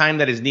is the time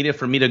that is needed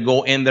for me to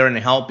go in there and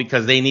help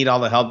because they need all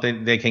the help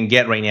that they can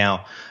get right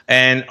now.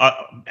 And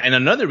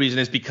another reason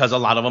is because a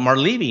lot of them are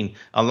leaving.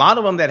 A lot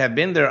of them that have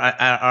been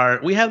there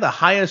we have the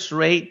highest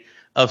rate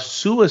of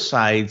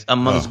suicides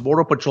amongst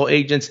Border Patrol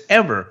agents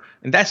ever.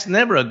 And that's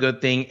never a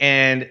good thing.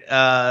 And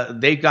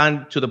they've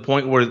gone to the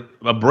point where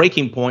a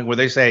breaking point where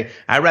they say,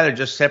 I'd rather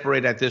just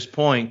separate at this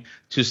point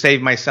to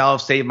save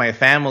myself, save my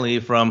family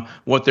from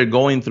what they're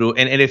going through.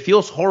 And it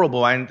feels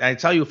horrible. I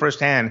tell you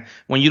firsthand,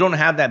 when you don't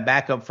have that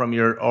backup from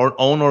your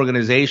own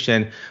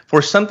organization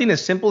for something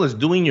as simple as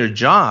doing your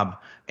job,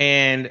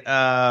 And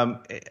I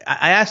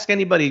ask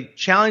anybody,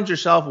 challenge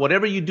yourself,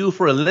 whatever you do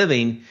for a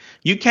living,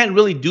 you can't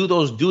really do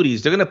those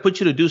duties. They're going to put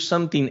you to do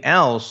something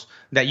else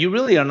that you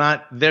really are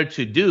not there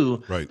to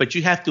do, right. But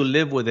you have to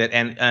live with it,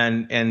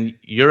 and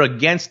you're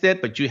against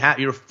it, but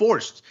you're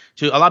forced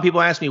to. A lot of people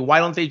ask me, why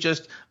don't they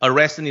just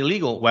arrest an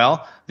illegal?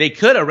 Well, they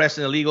could arrest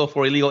an illegal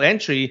for illegal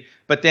entry,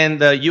 but then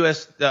the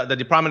the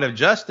Department of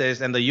Justice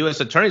and the U.S.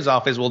 Attorney's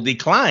Office will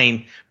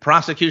decline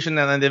prosecution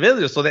on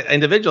individuals, so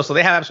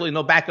they have absolutely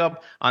no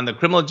backup on the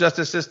criminal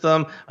justice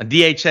system, on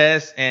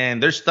DHS,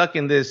 and they're stuck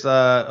in this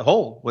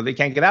hole where they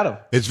can't get out of.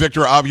 It's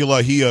Victor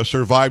Avila. He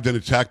survived an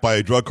attack by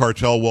a drug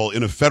cartel while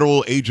in a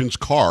federal agent's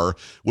car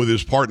with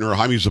his partner,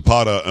 Jaime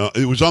Zapata.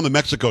 It was on the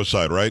Mexico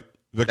side, right,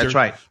 Victor? That's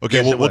right. Okay,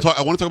 yes, well, we'll talk.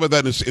 I want to talk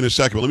about that in a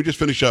second, but let me just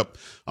finish up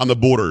on the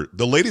border.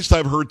 The latest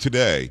I've heard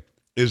today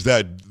is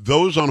that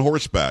those on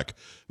horseback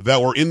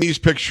that were in these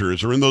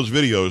pictures or in those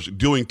videos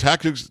doing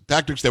tactics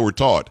that were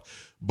taught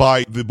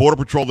by the Border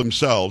Patrol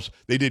themselves,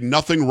 they did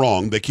nothing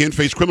wrong. They can't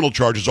face criminal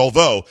charges,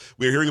 although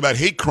we were hearing about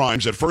hate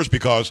crimes at first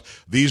because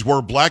these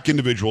were black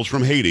individuals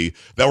from Haiti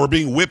that were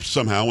being whipped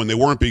somehow when they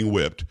weren't being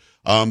whipped.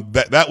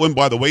 That went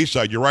by the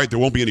wayside. You're right, there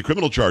won't be any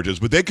criminal charges,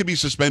 but they could be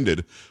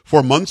suspended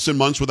for months and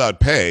months without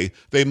pay.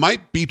 They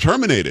might be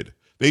terminated.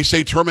 They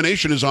say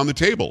termination is on the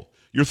table.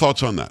 Your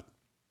thoughts on that?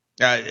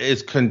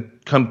 It's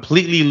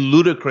completely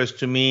ludicrous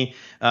to me.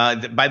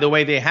 By the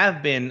way, they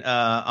have been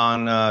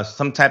on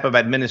some type of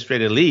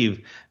administrative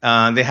leave.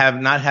 They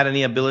have not had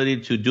any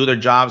ability to do their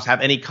jobs, have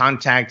any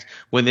contact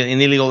with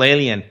an illegal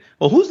alien.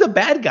 Well, who's the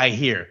bad guy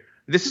here?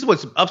 This is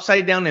what's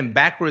upside down and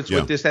backwards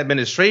with this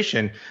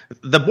administration.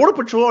 The Border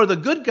Patrol are the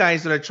good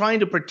guys that are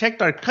trying to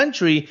protect our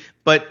country,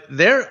 but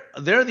they're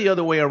the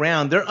other way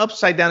around. They're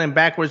upside down and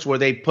backwards where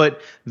they put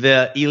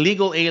the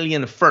illegal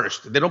alien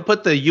first. They don't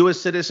put the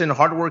U.S. citizen,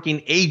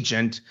 hardworking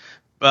agent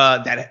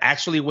that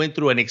actually went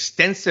through an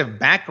extensive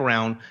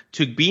background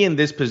to be in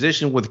this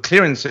position with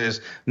clearances.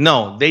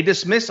 No, they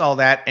dismiss all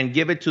that and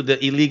give it to the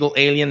illegal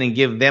alien and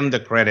give them the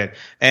credit.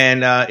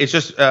 And it's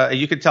just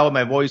you can tell with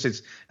my voice,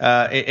 it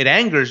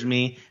angers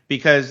me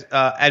because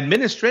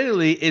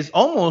administratively is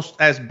almost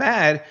as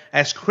bad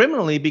as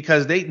criminally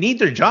because they need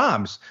their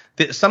jobs.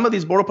 Some of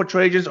these Border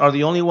Patrol agents are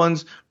the only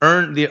ones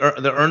the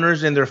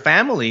earners in their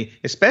family,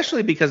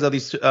 especially because of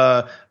these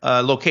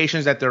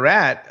locations that they're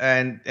at,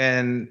 and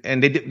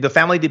the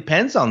family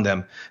depends on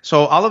them.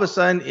 So all of a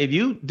sudden, if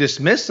you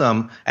dismiss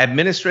them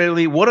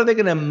administratively, what are they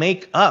going to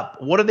make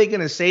up? What are they going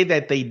to say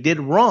that they did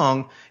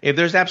wrong if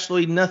there's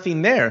absolutely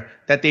nothing there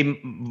that they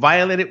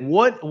violated?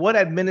 What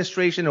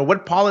administration or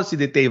what policy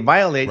did they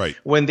violate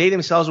when they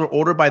themselves were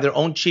ordered by their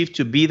own chief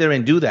to be there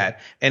and do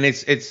that? And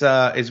it's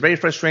very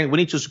frustrating. We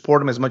need to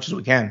support them as much as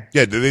we can.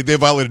 Yeah, they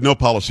violated no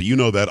policy. You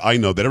know that. I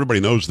know that.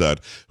 Everybody knows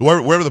that.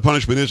 Wherever the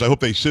punishment is, I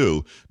hope they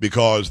sue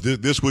because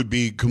this would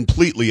be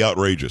completely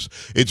outrageous.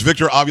 It's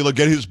Victor Avila.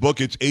 Get his book.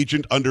 It's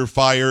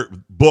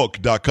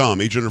agentunderfirebook.com,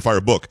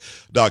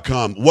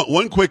 agentunderfirebook.com.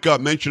 One quick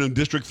mention in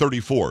District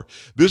 34.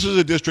 This is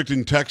a district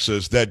in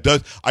Texas that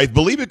does, I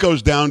believe it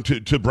goes down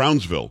to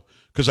Brownsville.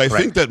 Because I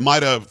think that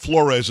Mayra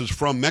Flores is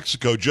from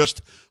Mexico,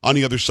 just on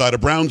the other side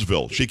of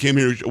Brownsville. She came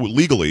here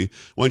legally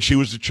when she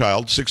was a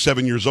child,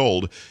 6-7 years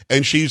old,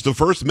 and she's the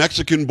first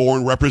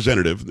Mexican-born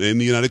representative in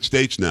the United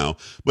States now.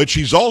 But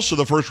she's also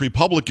the first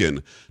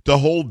Republican to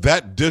hold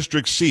that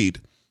district seat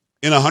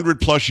in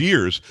 100-plus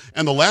years,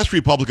 and the last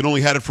Republican only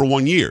had it for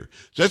 1 year.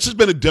 So this has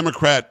been a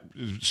Democrat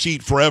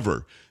seat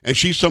forever, and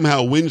she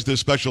somehow wins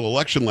this special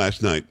election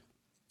last night.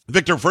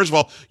 Victor, first of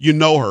all, you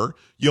know her.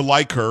 You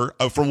like her.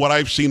 From what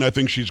I've seen, I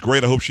think she's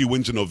great. I hope she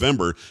wins in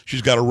November.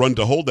 She's got to run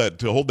to hold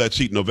that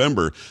seat in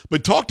November.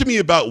 But talk to me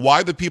about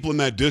why the people in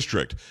that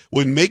district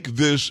would make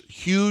this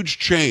huge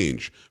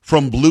change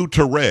from blue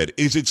to red.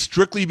 Is it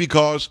strictly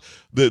because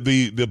the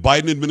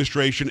Biden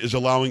administration is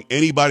allowing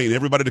anybody and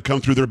everybody to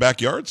come through their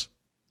backyards?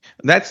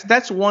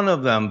 That's one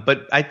of them,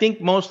 but I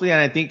think mostly, and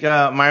I think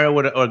Mayra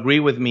would agree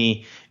with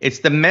me, it's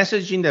the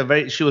messaging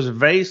that she was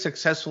very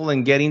successful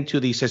in getting to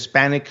these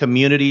Hispanic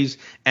communities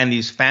and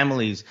these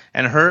families.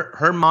 And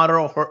her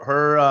motto,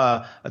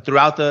 her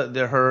throughout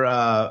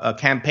her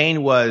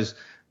campaign was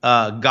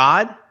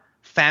God,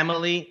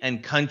 family,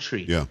 and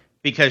country. Yeah.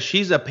 Because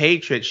she's a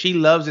patriot. She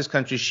loves this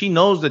country. She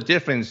knows the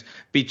difference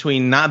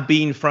between not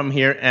being from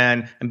here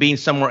and being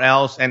somewhere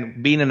else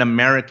and being an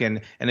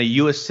American and a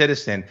U.S.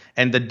 citizen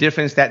and the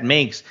difference that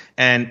makes.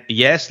 And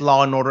yes,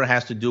 law and order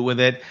has to do with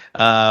it.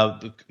 All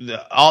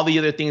the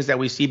other things that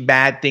we see,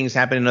 bad things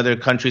happen in other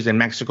countries, in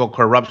Mexico,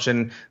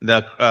 corruption,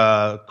 the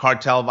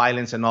cartel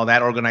violence and all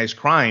that, organized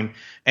crime.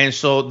 And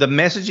so the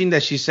messaging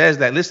that she says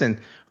that, listen,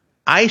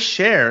 I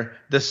share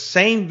the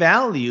same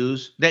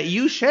values that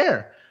you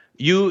share.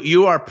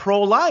 You are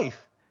pro-life.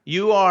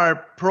 You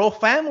are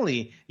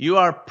pro-family. You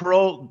are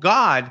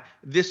pro-God.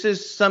 This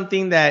is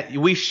something that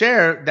we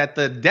share that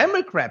the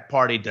Democrat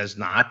Party does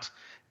not.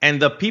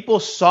 And the people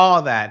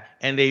saw that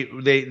and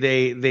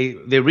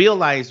they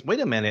realized, wait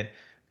a minute,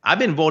 I've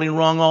been voting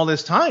wrong all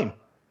this time.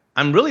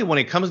 I'm really, when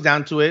it comes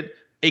down to it,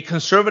 a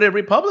conservative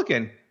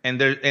Republican. and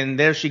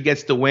there she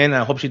gets the win.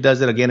 I hope she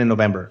does it again in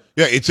November.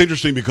 Yeah, it's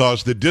interesting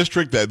because the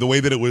district, the way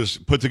that it was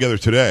put together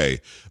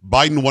today,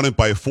 Biden won it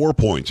by 4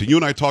 points. And you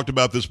and I talked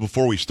about this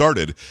before we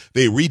started.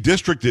 They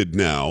redistricted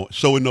now.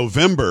 So in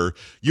November,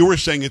 you were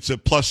saying it's a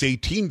plus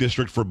 18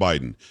 district for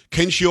Biden.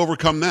 Can she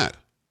overcome that?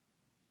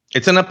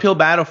 It's an uphill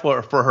battle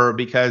for her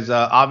because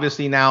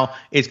obviously now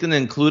it's going to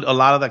include a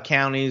lot of the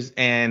counties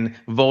and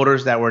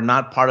voters that were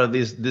not part of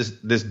this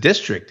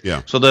district.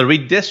 Yeah. So the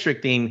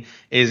redistricting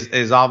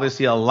is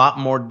obviously a lot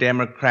more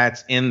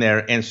Democrats in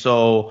there, and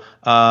so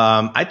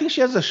I think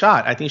she has a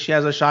shot. I think she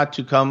has a shot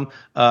to come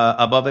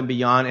above and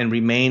beyond and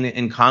remain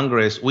in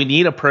Congress. We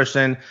need a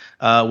person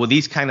with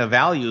these kind of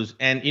values,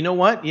 and you know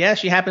what? Yeah,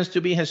 she happens to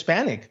be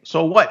Hispanic.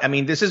 So what? I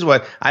mean, this is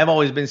what I've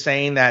always been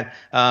saying, that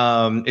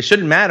it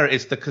shouldn't matter.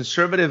 It's the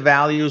conservative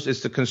values,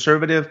 it's the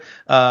conservative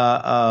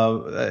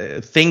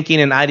thinking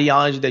and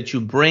ideology that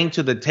you bring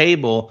to the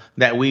table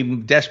that we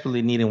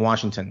desperately need in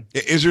Washington.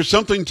 Is there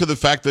something to the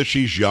fact that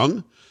she's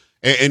young?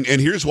 And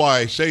here's why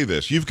I say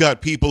this. You've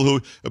got people who,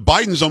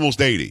 Biden's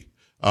almost 80.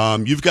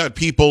 You've got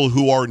people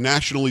who are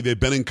nationally, they've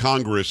been in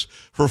Congress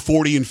for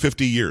 40 and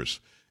 50 years.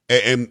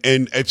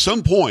 And at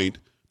some point,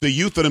 the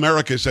youth in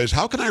America says,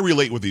 how can I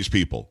relate with these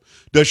people?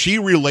 Does she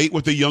relate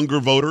with the younger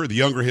voter, the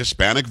younger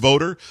Hispanic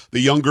voter, the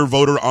younger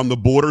voter on the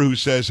border who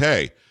says,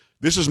 hey,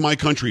 this is my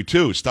country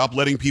too. Stop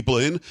letting people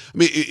in. I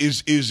mean,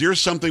 is there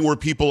something where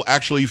people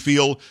actually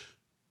feel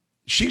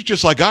she's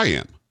just like I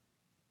am?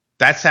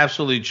 That's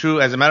absolutely true.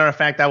 As a matter of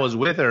fact, I was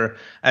with her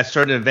at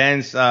certain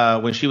events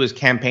when she was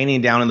campaigning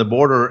down in the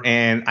border,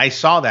 and I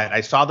saw that.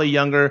 I saw the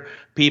younger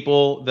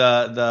people,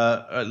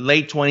 the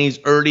late 20s,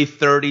 early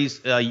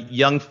 30s,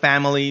 young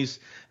families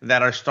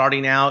that are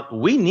starting out.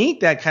 We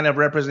need that kind of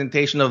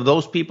representation of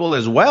those people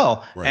as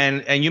well. Right.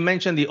 And you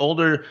mentioned the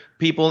older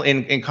people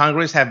in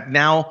Congress have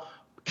now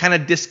kind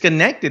of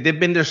disconnected. They've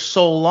been there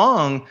so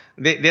long,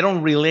 they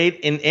don't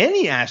relate in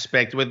any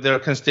aspect with their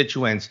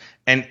constituents.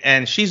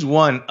 And she's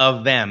one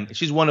of them.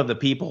 She's one of the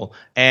people.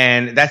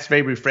 And that's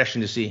very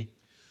refreshing to see.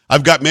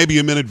 I've got maybe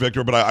a minute,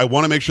 Victor, but I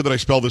want to make sure that I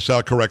spell this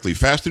out correctly.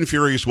 Fast and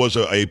Furious was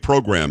a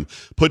program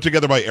put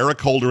together by Eric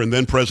Holder and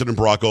then President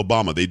Barack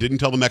Obama. They didn't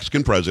tell the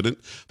Mexican president.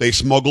 They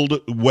smuggled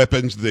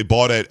weapons they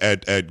bought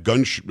at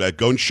gun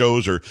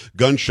shows or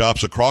gun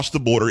shops across the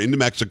border into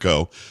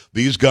Mexico.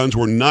 These guns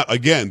were not,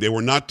 again, they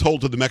were not told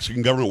to the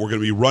Mexican government, we're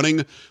going to be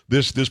running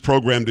this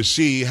program to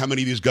see how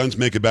many of these guns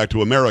make it back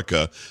to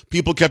America.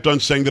 People kept on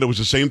saying that it was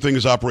the same thing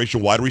as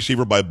Operation Wide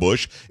Receiver by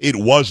Bush. It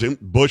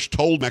wasn't. Bush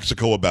told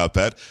Mexico about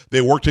that.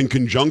 They worked in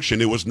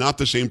conjunction. It was not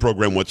the same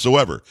program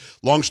whatsoever.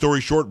 Long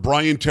story short,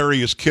 Brian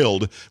Terry is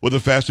killed with a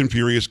Fast and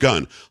Furious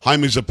gun.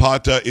 Jaime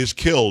Zapata is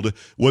killed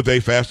with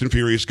a Fast and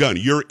Furious gun.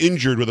 You're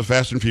injured with a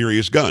Fast and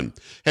Furious gun.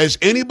 Has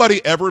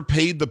anybody ever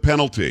paid the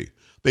penalty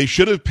they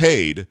should have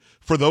paid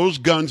for those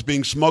guns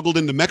being smuggled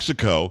into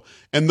Mexico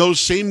and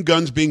those same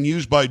guns being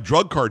used by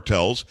drug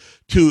cartels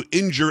to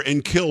injure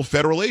and kill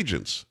federal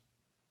agents?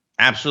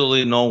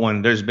 Absolutely no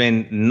one. There's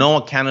been no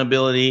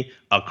accountability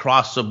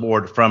across the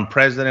board, from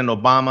President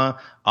Obama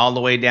all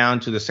the way down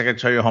to the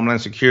Secretary of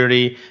Homeland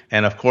Security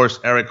and, of course,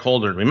 Eric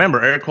Holder.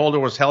 Remember, Eric Holder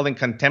was held in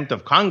contempt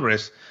of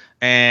Congress.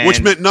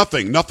 Which meant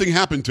nothing. Nothing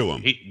happened to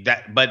him.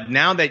 But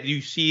now that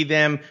you see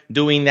them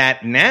doing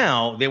that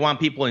now, they want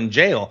people in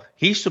jail.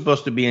 He's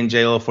supposed to be in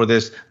jail for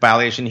this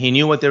violation. He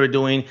knew what they were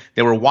doing.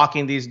 They were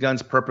walking these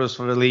guns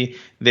purposefully.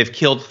 They've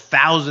killed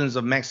thousands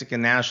of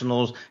Mexican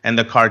nationals, and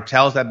the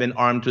cartels have been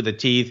armed to the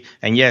teeth.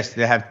 And yes,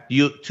 they have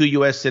 2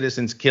 U.S.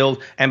 citizens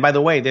killed. And by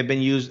the way, they've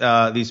been used,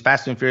 these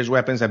Fast and Furious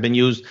weapons have been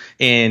used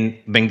in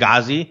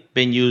Benghazi,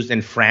 been used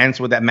in France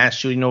with that mass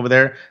shooting over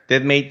there.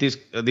 They've made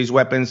these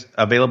weapons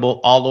available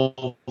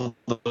all over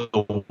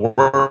the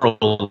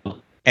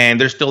world.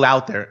 And they're still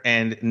out there.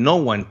 And no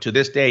one to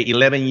this day,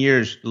 11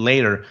 years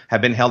later,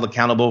 have been held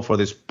accountable for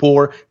this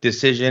poor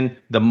decision,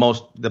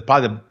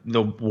 probably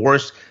the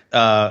worst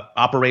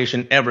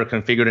operation ever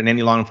configured in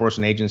any law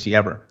enforcement agency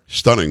ever.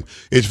 Stunning.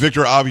 It's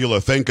Victor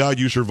Avila. Thank God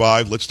you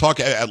survived. Let's talk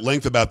at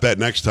length about that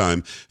next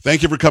time.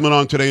 Thank you for coming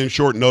on today in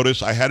short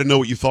notice. I had to know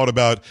what you thought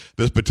about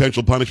this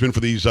potential punishment for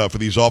these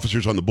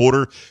officers on the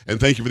border. And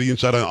thank you for the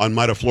insight on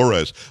Mayra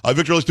Flores.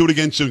 Victor, let's do it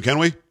again soon, can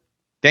we?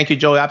 Thank you,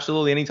 Joe.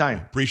 Absolutely. Anytime.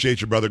 Appreciate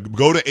you, brother.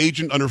 Go to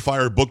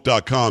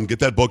agentunderfirebook.com. Get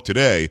that book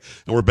today.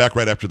 And we're back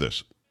right after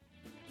this.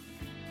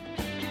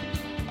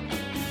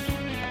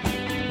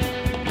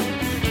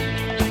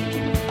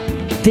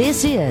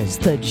 This is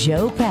the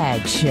Joe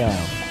Pags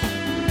Show.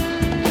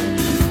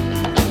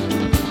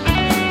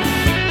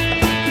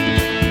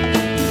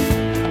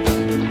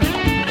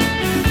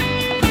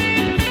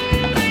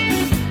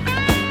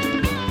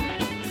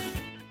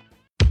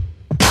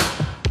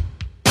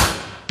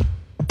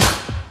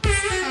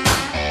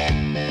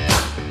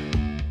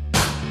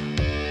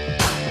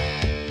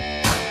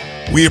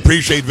 We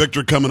appreciate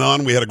Victor coming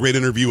on. We had a great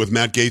interview with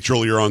Matt Gaetz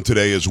earlier on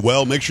today as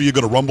well. Make sure you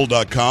go to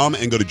rumble.com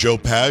and go to Joe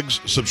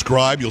Pags.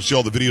 Subscribe. You'll see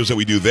all the videos that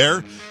we do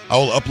there. I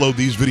will upload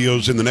these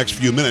videos in the next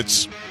few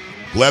minutes.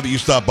 Glad that you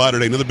stopped by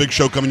today. Another big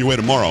show coming your way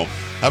tomorrow.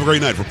 Have a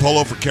great night. For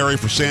Polo, for Carrie,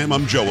 for Sam,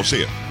 I'm Joe. We'll see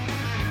you.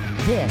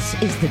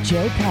 This is the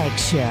Joe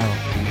Pags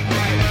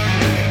Show.